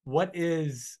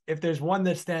 if there's one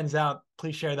that stands out,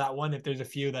 please share that one. If there's a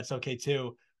few, that's okay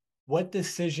too. What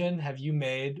decision have you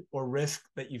made or risk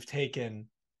that you've taken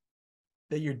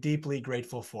that you're deeply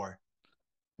grateful for?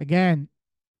 Again,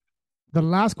 the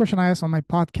last question I asked on my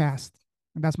podcast,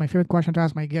 and that's my favorite question to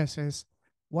ask my guests, is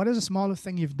what is the smallest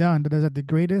thing you've done that has had the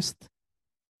greatest,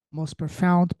 most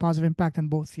profound positive impact on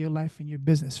both your life and your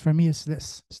business? For me, it's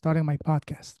this, starting my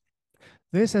podcast.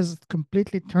 This has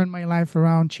completely turned my life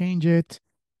around, changed it,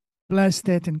 blessed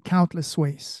it in countless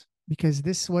ways, because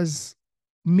this was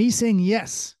me saying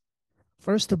yes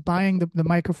first to buying the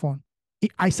microphone.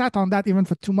 I sat on that even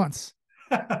for 2 months.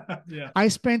 Yeah. I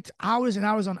spent hours and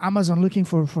hours on Amazon looking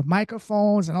for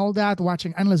microphones and all that,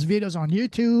 watching endless videos on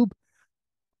YouTube.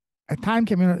 a time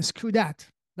came, screw that.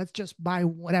 Let's just buy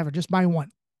whatever, just buy one.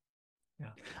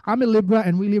 Yeah. I'm a Libra,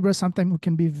 and we Libra sometimes we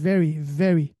can be very,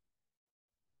 very,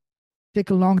 take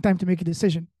a long time to make a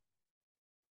decision.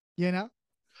 You know,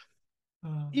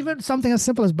 Um, even something as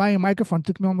simple as buying a microphone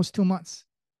took me almost 2 months.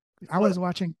 I well, was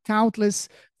watching countless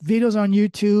videos on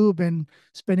YouTube and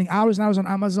spending hours and hours on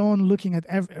Amazon looking at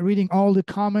reading all the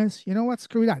comments. You know what?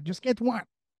 Screw that. Just get one.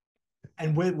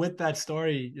 and with that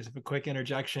story, just a quick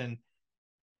interjection.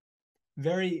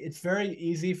 It's very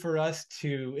easy for us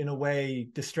to, in a way,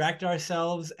 distract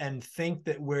ourselves and think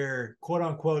that we're quote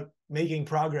unquote making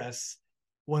progress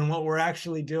when what we're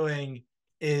actually doing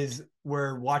is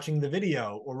we're watching the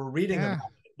video or we're reading Yeah.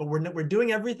 about it, but we're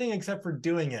doing everything except for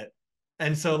doing it.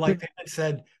 And so, like The- Payman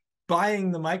said,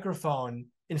 buying the microphone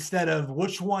instead of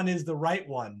which one is the right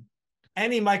one.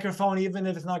 Any microphone, even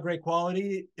if it's not great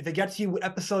quality, if it gets you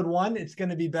episode one, it's going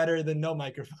to be better than no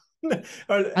microphone.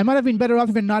 or, I might have been better off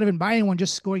even not even buying one,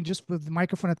 just going just with the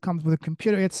microphone that comes with the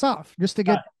computer itself, just to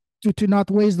get to not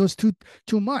waste those 2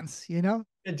 months, you know?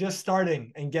 and just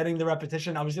starting and getting the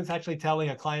repetition. I was just actually telling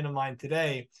a client of mine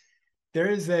today,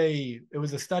 it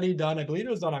was a study done, I believe it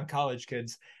was done on college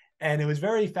kids, and it was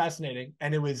very fascinating.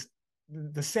 And it was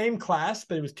the same class,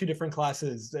 but it was two different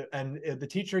classes. And the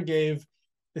teacher gave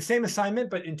the same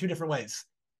assignment, but in two different ways.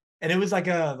 And it was like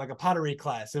a pottery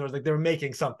class. It was like they were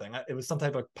making something. It was some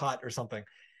type of pot or something.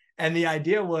 And the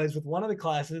idea was with one of the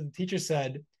classes, the teacher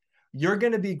said, you're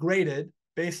going to be graded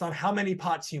based on how many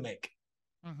pots you make.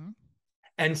 Mm-hmm.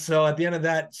 And so at the end of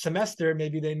that semester,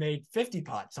 maybe they made 50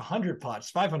 pots, 100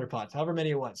 pots, 500 pots, however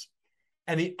many it was.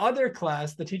 And the other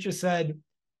class, the teacher said,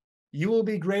 you will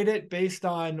be graded based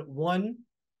on one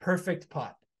perfect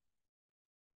pot.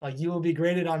 Like you will be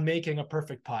graded on making a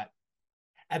perfect pot.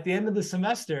 At the end of the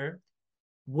semester,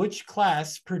 which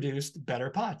class produced better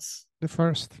pots? The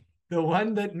first. The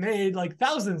one that made like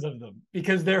thousands of them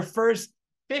because their first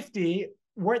 50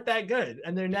 weren't that good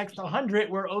and their next 100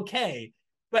 were okay.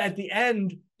 But at the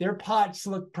end, their pots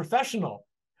looked professional.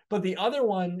 But the other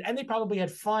one, and they probably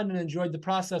had fun and enjoyed the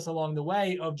process along the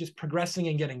way of just progressing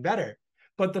and getting better.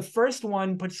 But the first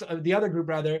one puts the other group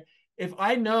rather, if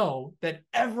I know that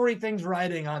everything's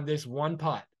riding on this one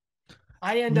pot,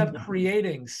 I end up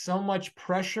creating so much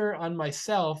pressure on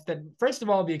myself that, first of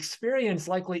all, the experience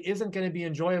likely isn't going to be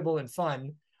enjoyable and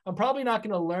fun. I'm probably not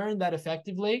going to learn that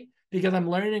effectively because I'm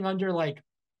learning under like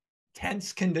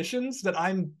tense conditions that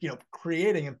I'm,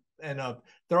 creating and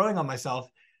throwing on myself.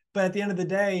 But at the end of the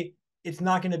day, it's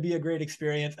not going to be a great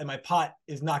experience, and my pot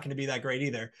is not going to be that great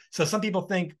either. So some people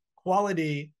think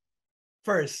quality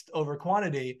first over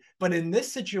quantity, but in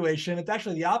this situation, it's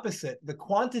actually the opposite. The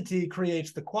quantity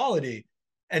creates the quality.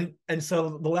 And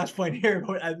so the last point here,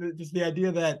 just the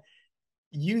idea that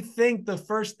you think the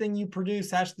first thing you produce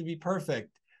has to be perfect.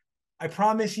 I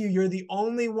promise you, you're the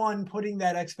only one putting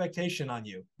that expectation on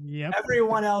you. Yep.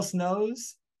 Everyone else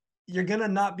knows you're gonna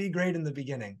not be great in the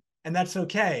beginning, and that's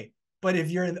okay. But if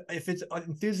it's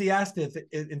enthusiastic,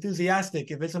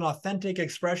 if it's an authentic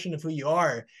expression of who you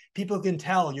are, people can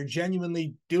tell you're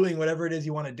genuinely doing whatever it is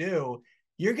you want to do.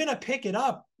 You're gonna pick it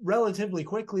up relatively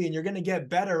quickly, and you're gonna get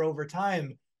better over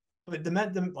time. But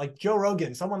like Joe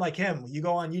Rogan, someone like him, you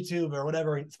go on YouTube or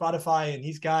whatever, Spotify, and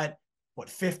he's got what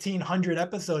 1,500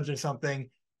 episodes or something.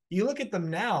 You look at them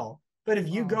now, but if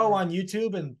you go on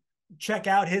YouTube and check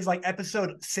out his like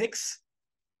episode 6,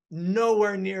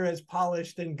 nowhere near as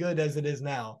polished and good as it is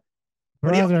now.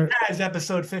 But he only Brother, has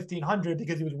episode 1,500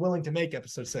 because he was willing to make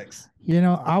episode 6.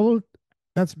 I will,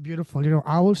 that's beautiful.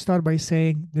 I will start by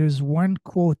saying there's one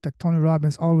quote that Tony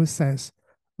Robbins always says: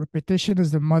 repetition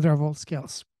is the mother of all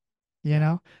skills.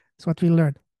 It's what we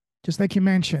learned. Just like you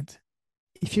mentioned,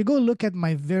 if you go look at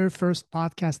my very first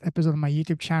podcast episode on my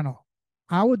YouTube channel,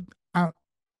 I would,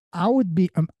 I would be,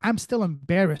 I'm still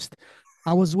embarrassed.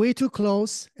 I was way too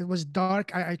close. It was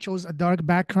dark. I chose a dark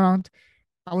background.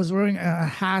 I was wearing a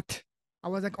hat. I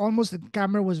was like almost the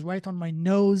camera was right on my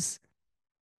nose.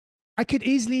 I could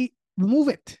easily remove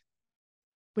it,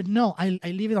 but no, I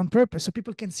leave it on purpose so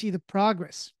people can see the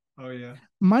progress. Oh yeah.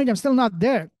 Mind, I'm still not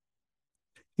there.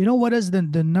 You know what is the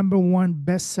number one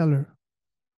bestseller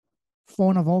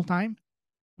phone of all time?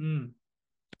 Mm,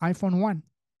 iPhone 1.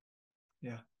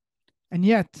 yeah. And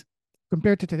yet,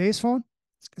 compared to today's phone,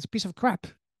 it's a piece of crap.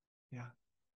 Yeah.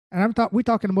 And we're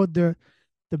talking about the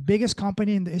biggest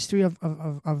company in the history of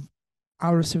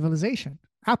our civilization,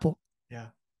 Apple. Yeah.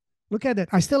 Look at it.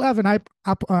 I still have an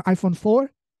iPhone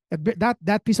 4.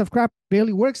 That piece of crap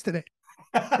barely works today.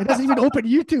 It doesn't even open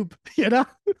YouTube,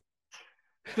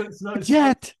 But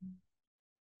yet,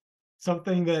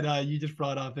 Something that you just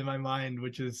brought up in my mind,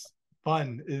 which is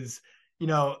fun, is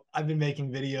I've been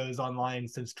making videos online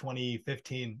since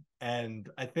 2015, and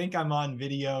I think I'm on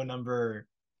video number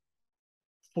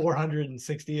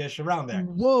 460-ish, around there.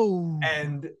 Whoa.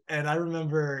 And I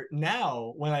remember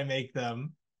now when I make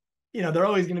them, they're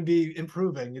always going to be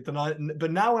improving. It's not,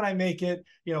 but now when I make it,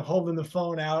 holding the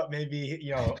phone out,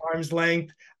 maybe, arm's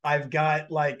length, I've got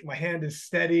like my hand is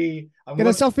steady. I'm Get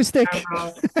a looking selfie at the stick.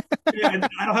 camera. Yeah,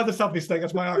 I don't have the selfie stick.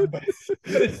 That's my arm, but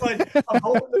it's like I'm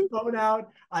holding the phone out.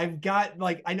 I've got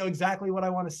like I know exactly what I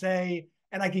want to say,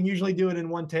 and I can usually do it in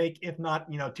one take, if not,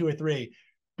 two or three.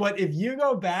 But if you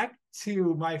go back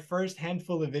to my first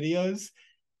handful of videos,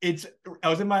 it's I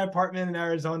was in my apartment in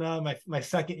Arizona, my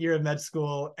second year of med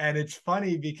school, and it's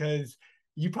funny because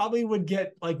you probably would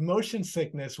get like motion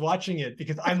sickness watching it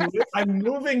because I'm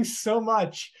moving so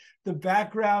much. The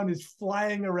background is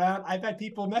flying around. I've had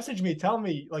people message me, tell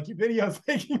me like your video is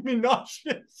making me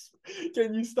nauseous.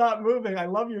 Can you stop moving? I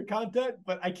love your content,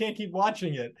 but I can't keep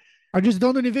watching it. I just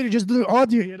don't do the video, just do the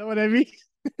audio. You know what I mean?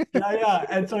 Yeah.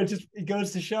 And so it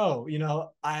goes to show,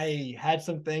 I had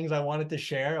some things I wanted to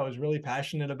share. I was really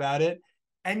passionate about it.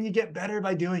 And you get better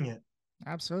by doing it.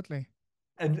 Absolutely.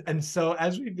 And so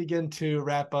as we begin to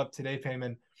wrap up today,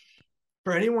 Payman,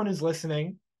 for anyone who's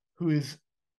listening, who's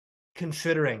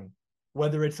considering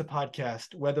whether it's a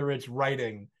podcast, whether it's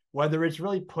writing, whether it's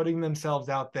really putting themselves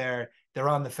out there, they're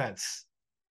on the fence.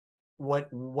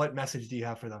 What message do you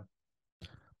have for them?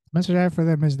 Message I have for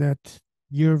them is that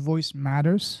your voice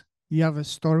matters. You have a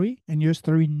story, and your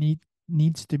story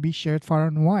needs to be shared far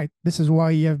and wide. This is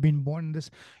why you have been born in this.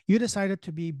 You decided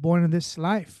to be born in this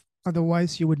life.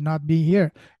 Otherwise, you would not be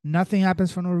here. Nothing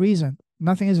happens for no reason.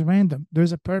 Nothing is random.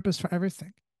 There's a purpose for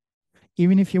everything.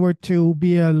 Even if you were to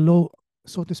be a low,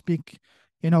 so to speak,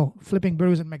 flipping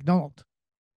burgers at McDonald's,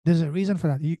 there's a reason for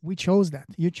that. We chose that.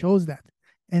 You chose that.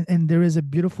 And there is a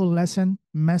beautiful lesson,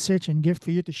 message, and gift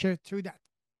for you to share through that.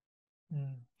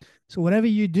 Mm. So whatever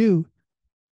you do,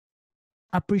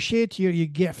 appreciate your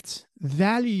gifts,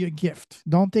 value your gift.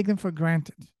 Don't take them for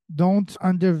granted. Don't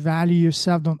undervalue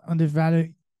yourself. Don't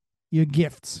undervalue your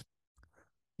gifts.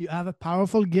 You have a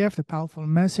powerful gift, a powerful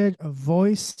message, a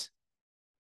voice.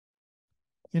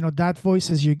 That voice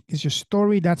is your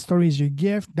story. That story is your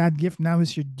gift. That gift now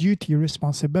is your duty, your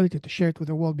responsibility to share it with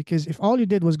the world. Because if all you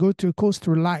did was coast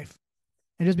through life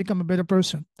and just become a better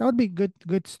person, that would be a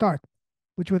good start,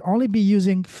 which would only be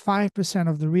using 5%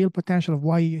 of the real potential of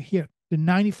why you're here. The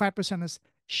 95% is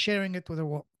sharing it with the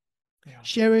world. Yeah.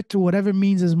 Share it to whatever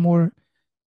means is more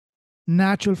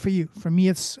natural for you. For me,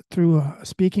 it's through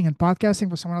speaking and podcasting.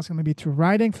 For someone else, it may be through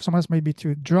writing. For someone else, maybe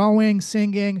through drawing,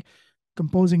 singing,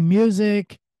 composing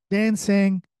music,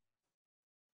 dancing,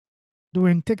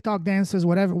 doing TikTok dances,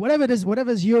 whatever it is,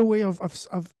 whatever is your way of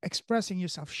expressing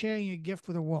yourself, sharing your gift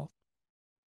with the world.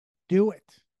 Do it.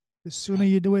 The sooner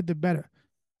you do it, the better.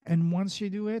 And once you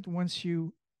do it, once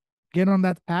you get on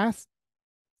that path,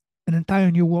 an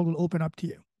entire new world will open up to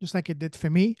you, just like it did for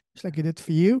me, just like it did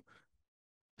for you.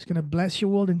 It's going to bless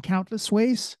your world in countless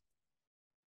ways.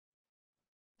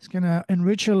 It's going to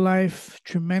enrich your life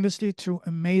tremendously through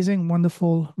amazing,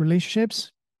 wonderful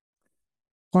relationships,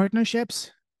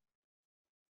 partnerships,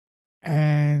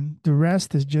 and the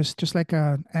rest is just like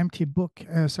an empty book.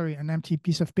 An empty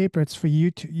piece of paper. It's for you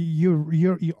to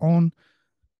your own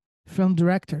film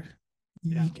director.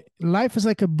 Yeah. Life is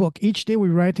like a book. Each day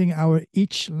we're writing our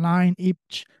each line,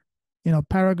 each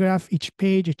paragraph, each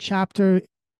page, a chapter.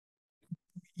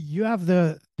 You have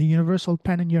the universal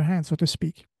pen in your hand, so to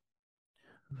speak.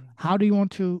 How do you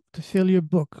want to fill your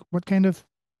book? What kind of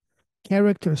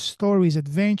characters, stories,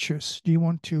 adventures do you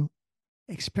want to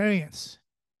experience?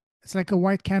 It's like a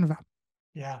white canvas.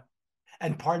 Yeah.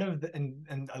 And part of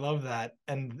and I love that.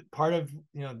 And part of,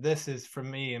 this is from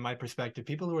me and my perspective,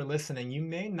 people who are listening, you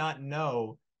may not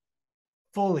know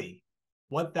fully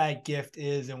what that gift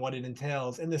is and what it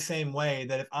entails, in the same way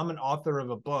that if I'm an author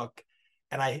of a book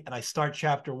and I start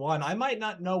chapter 1, I might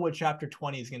not know what chapter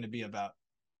 20 is going to be about.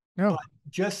 No. But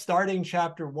just starting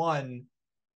chapter 1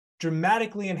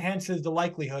 dramatically enhances the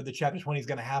likelihood that chapter 20 is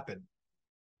going to happen.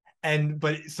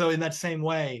 But so in that same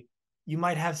way, you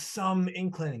might have some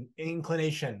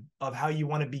inclination of how you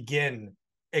want to begin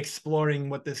exploring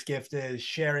what this gift is,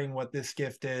 sharing what this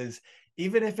gift is,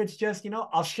 even if it's just,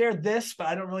 I'll share this, but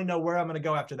I don't really know where I'm going to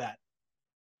go after that.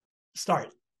 Start,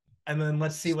 and then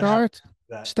let's see what happens.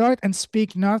 Start and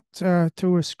speak not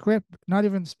through a script, not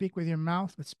even speak with your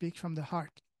mouth, but speak from the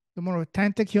heart. The more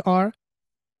authentic you are,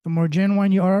 the more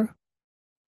genuine you are,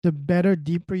 the better,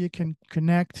 deeper you can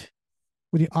connect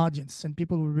with the audience, and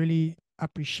people will really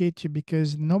appreciate you,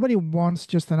 because nobody wants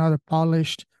just another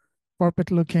polished, corporate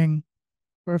looking,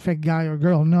 perfect guy or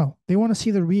girl. No, they want to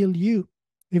see the real you.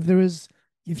 If there is,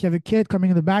 if you have a kid coming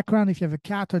in the background, if you have a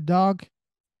cat or dog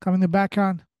coming in the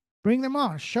background, bring them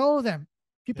on, show them.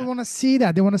 People Yeah. want to see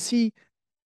that. They want to see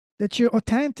that you're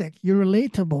authentic, you're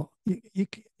relatable.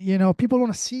 You know, people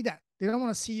want to see that. They don't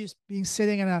want to see you being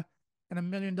sitting in a $1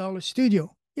 million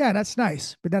studio. Yeah, that's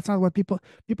nice, but that's not what people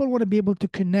want to be able to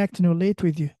connect and relate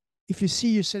with you. If you see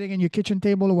you sitting in your kitchen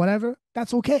table or whatever,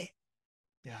 that's okay.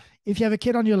 Yeah. If you have a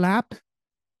kid on your lap,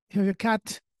 if you have your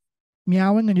cat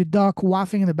meowing and your dog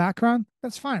wafting in the background,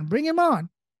 that's fine. Bring him on.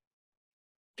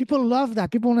 People love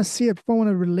that. People want to see it. People want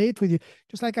to relate with you.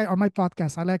 Just like on my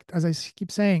podcast, I like, as I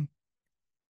keep saying,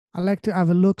 I like to have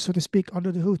a look, so to speak,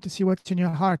 under the hood to see what's in your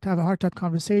heart, to have a heart-to-heart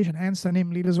conversation. Hence the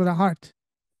name Leaders with a Heart.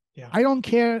 Yeah. I don't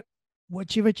care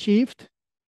what you've achieved,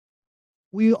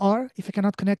 who you are, if I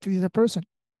cannot connect with you as a person.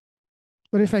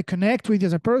 But if I connect with you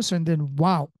as a person, then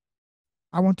wow,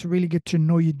 I want to really get to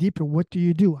know you deeper. What do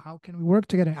you do? How can we work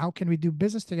together? How can we do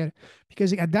business together?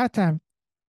 Because at that time,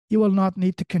 you will not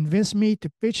need to convince me,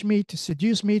 to pitch me, to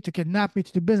seduce me, to kidnap me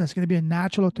to do business. It's going to be a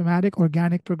natural, automatic,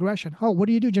 organic progression. Oh, what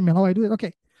do you do, Jimmy? How I do it?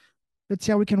 Okay, let's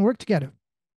see how we can work together.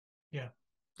 Yeah.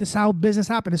 This is how business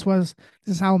happens. This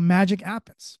is how magic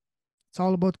happens. It's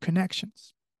all about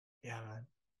connections. Yeah, man.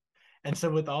 And so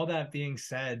with all that being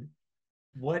said,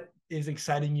 what is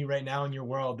exciting you right now in your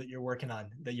world that you're working on,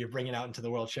 that you're bringing out into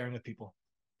the world, sharing with people?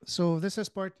 So this is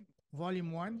part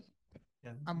volume one.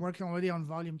 Yeah. I'm working already on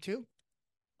volume two.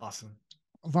 Awesome.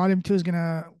 Volume two is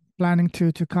gonna planning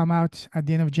to come out at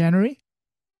the end of January.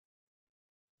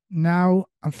 Now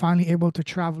I'm finally able to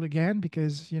travel again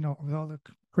because, with all the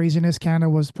craziness, Canada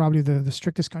was probably the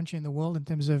strictest country in the world in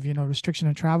terms of, restriction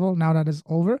and travel. Now that is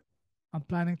over, I'm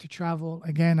planning to travel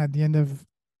again at the end of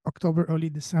October, early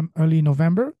December, early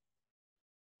November.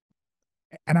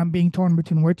 And I'm being torn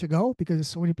between where to go because there's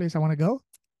so many places I want to go.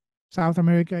 South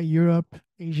America, Europe,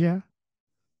 Asia.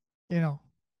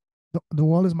 The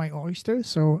world is my oyster.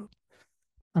 So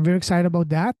I'm very excited about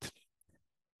that.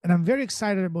 And I'm very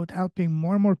excited about helping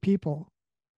more and more people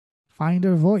find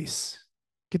their voice,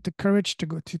 get the courage to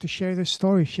go to share their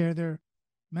story, share their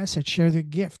message, share their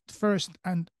gift first,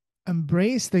 and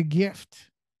embrace the gift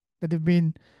that they've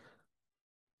been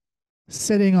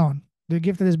sitting on, the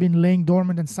gift that has been laying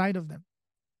dormant inside of them.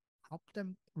 Help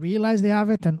them realize they have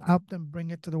it and help them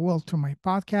bring it to the world through my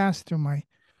podcast, through my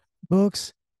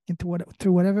books,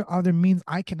 through whatever other means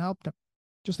I can help them.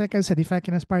 Just like I said, if I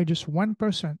can inspire just one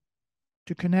person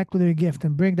to connect with their gift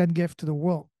and bring that gift to the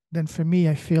world, then for me,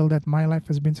 I feel that my life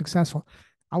has been successful.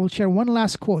 I will share one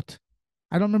last quote.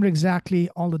 I don't remember exactly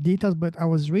all the details, but I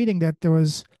was reading that there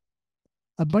was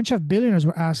a bunch of billionaires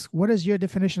were asked, what is your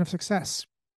definition of success?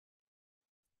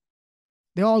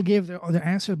 They all gave their other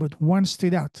answer, but one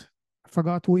stood out. I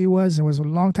forgot who he was. It was a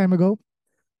long time ago.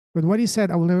 But what he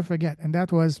said, I will never forget. And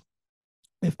that was,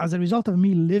 if as a result of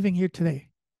me living here today,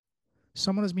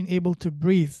 someone has been able to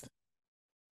breathe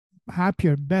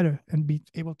happier, better, and be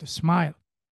able to smile,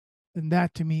 then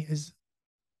that to me is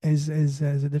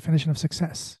a definition of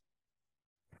success.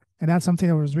 And that's something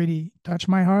that was really touched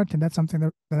my heart, and that's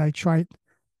something that I tried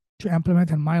to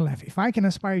implement in my life. If I can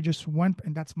inspire just one,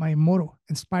 and that's my motto,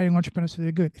 inspiring entrepreneurs to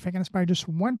do good. If I can inspire just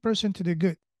one person to do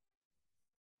good,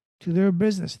 to their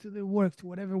business, to their work, to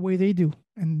whatever way they do,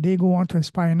 and they go on to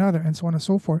inspire another, and so on and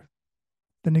so forth,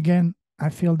 then again, I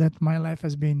feel that my life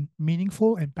has been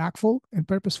meaningful, impactful, and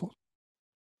purposeful.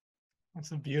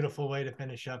 That's a beautiful way to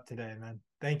finish up today, man.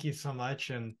 Thank you so much.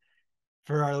 And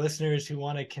for our listeners who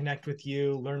want to connect with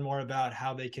you, learn more about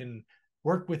how they can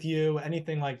work with you,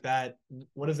 anything like that,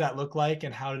 what does that look like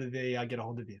and how do they get a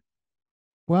hold of you?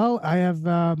 Well, I have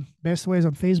best ways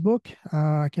on Facebook.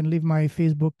 I can leave my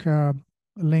Facebook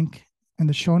link in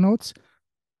the show notes.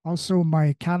 Also,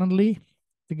 my Calendly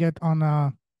to get on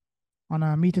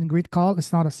a meet and greet call.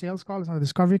 It's not a sales call. It's not a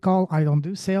discovery call. I don't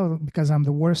do sales because I'm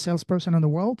the worst salesperson in the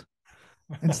world.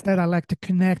 Instead, I like to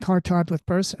connect heart to heart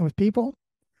with people.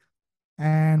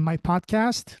 And my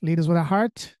podcast, Leaders with a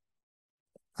Heart,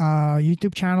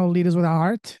 YouTube channel, Leaders with a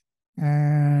Heart.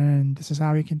 And this is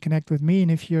how you can connect with me.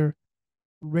 And if you're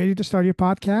ready to start your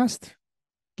podcast,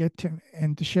 get to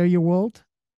and to share your world,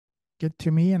 get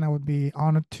to me, and I would be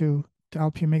honored to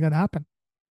help you make that happen.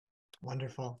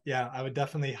 Wonderful. Yeah, I would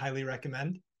definitely highly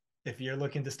recommend if you're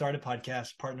looking to start a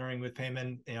podcast, partnering with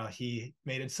Payman. He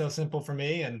made it so simple for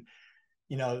me, and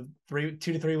 2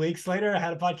 to 3 weeks later, I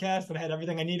had a podcast and I had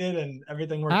everything I needed, and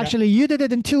everything worked out. Actually, you did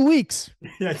it in 2 weeks.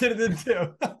 Yeah, I did it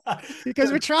too.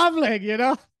 Because we're traveling.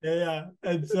 Yeah, yeah.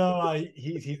 And so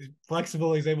he's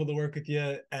flexible. He's able to work with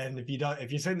you. And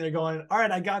if you're sitting there going, all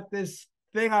right, I got this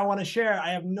thing I want to share,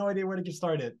 I have no idea where to get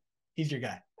started, he's your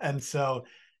guy. And so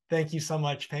Thank you so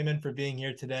much, Payman, for being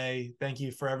here today. Thank you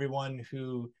for everyone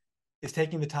who is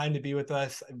taking the time to be with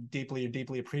us. I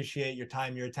deeply appreciate your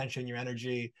time, your attention, your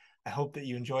energy. I hope that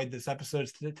you enjoyed this episode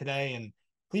today, and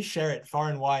please share it far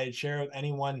and wide. Share it with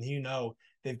anyone you know.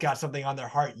 They've got something on their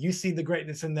heart. You see the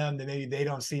greatness in them that maybe they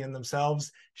don't see in themselves.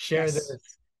 Share Yes.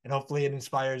 this, and hopefully it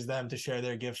inspires them to share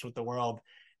their gifts with the world.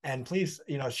 And please,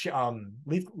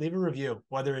 leave a review,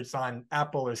 whether it's on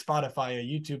Apple or Spotify or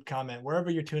YouTube comment, wherever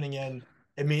you're tuning in.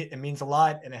 It means a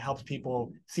lot, and it helps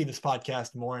people see this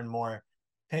podcast more and more.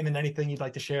 Payman, anything you'd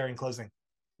like to share in closing?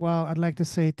 Well, I'd like to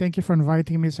say thank you for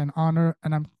inviting me. It's an honor.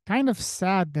 And I'm kind of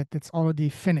sad that it's already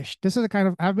finished. This is the kind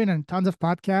of, I've been in tons of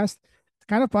podcasts, the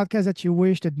kind of podcast that you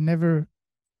wish that never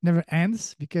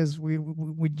ends because we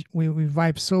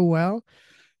vibe so well.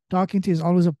 Talking to you is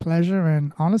always a pleasure.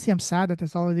 And honestly, I'm sad that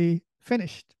it's already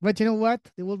finished. But you know what?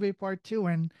 There will be a part two,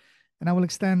 and I will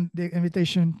extend the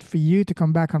invitation for you to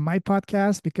come back on my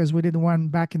podcast because we did one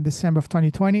back in December of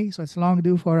 2020. So it's long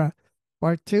due for a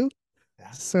part two.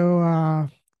 Yeah. So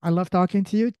I love talking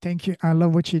to you. Thank you. I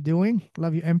love what you're doing.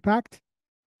 Love your impact.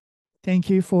 Thank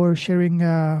you for sharing,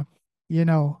 for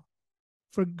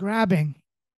grabbing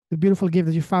the beautiful gift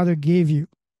that your father gave you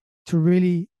to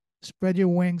really spread your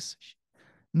wings,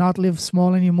 not live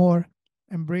small anymore,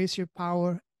 embrace your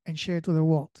power and share it with the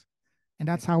world. And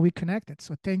that's how we connected.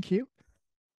 So thank you,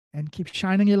 and keep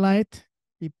shining your light.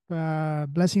 Keep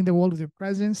blessing the world with your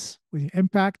presence, with your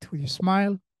impact, with your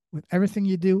smile, with everything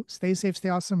you do. Stay safe, stay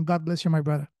awesome. God bless you, my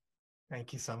brother.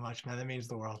 Thank you so much, man. That means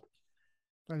the world.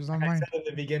 Pleasure's Like all I mine. said at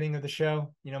the beginning of the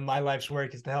show, my life's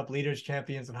work is to help leaders,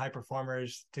 champions, and high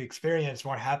performers to experience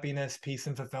more happiness, peace,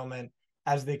 and fulfillment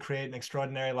as they create an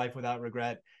extraordinary life without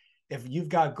regret. If you've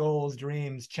got goals,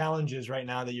 dreams, challenges right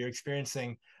now that you're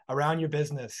experiencing around your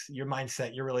business, your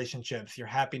mindset, your relationships, your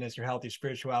happiness, your health, your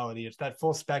spirituality, it's that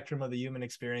full spectrum of the human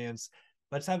experience.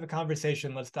 Let's have a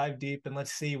conversation. Let's dive deep and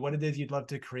let's see what it is you'd love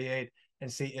to create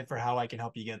and see if or how I can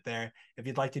help you get there. If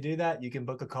you'd like to do that, you can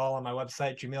book a call on my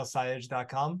website,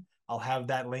 jamilsayed.com. I'll have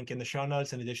that link in the show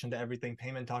notes in addition to everything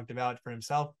Payman talked about for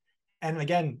himself. And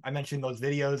again, I mentioned those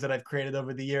videos that I've created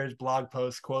over the years, blog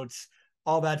posts, quotes,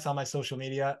 all that's on my social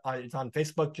media. It's on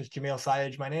Facebook, just Jamil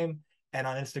Sayed, my name. And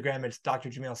on Instagram, it's Dr.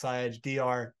 Jamil Sayed,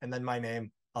 DR, and then my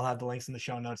name. I'll have the links in the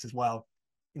show notes as well.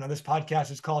 This podcast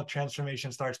is called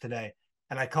Transformation Starts Today.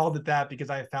 And I called it that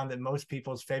because I have found that most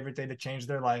people's favorite day to change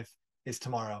their life is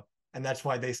tomorrow. And that's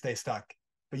why they stay stuck.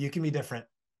 But you can be different.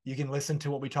 You can listen to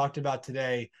what we talked about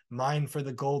today, mine for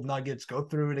the gold nuggets, go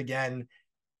through it again,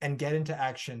 and get into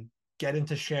action, get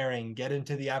into sharing, get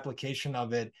into the application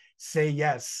of it, say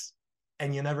yes.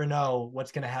 And you never know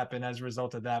what's going to happen as a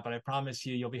result of that. But I promise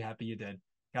you, you'll be happy you did.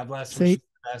 God bless. Wish you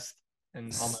the best.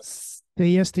 And say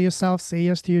yes to yourself, say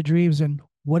yes to your dreams. And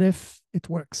what if it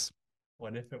works?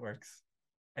 What if it works?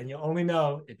 And you'll only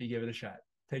know if you give it a shot.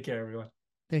 Take care, everyone.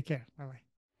 Take care. Bye-bye.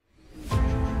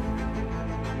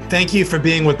 Thank you for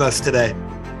being with us today.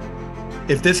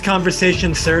 If this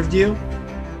conversation served you,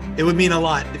 it would mean a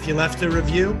lot if you left a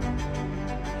review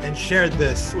and shared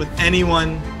this with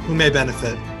anyone who may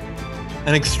benefit.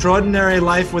 An extraordinary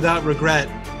life without regret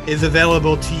is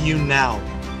available to you now.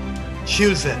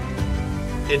 Choose it.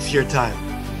 It's your time.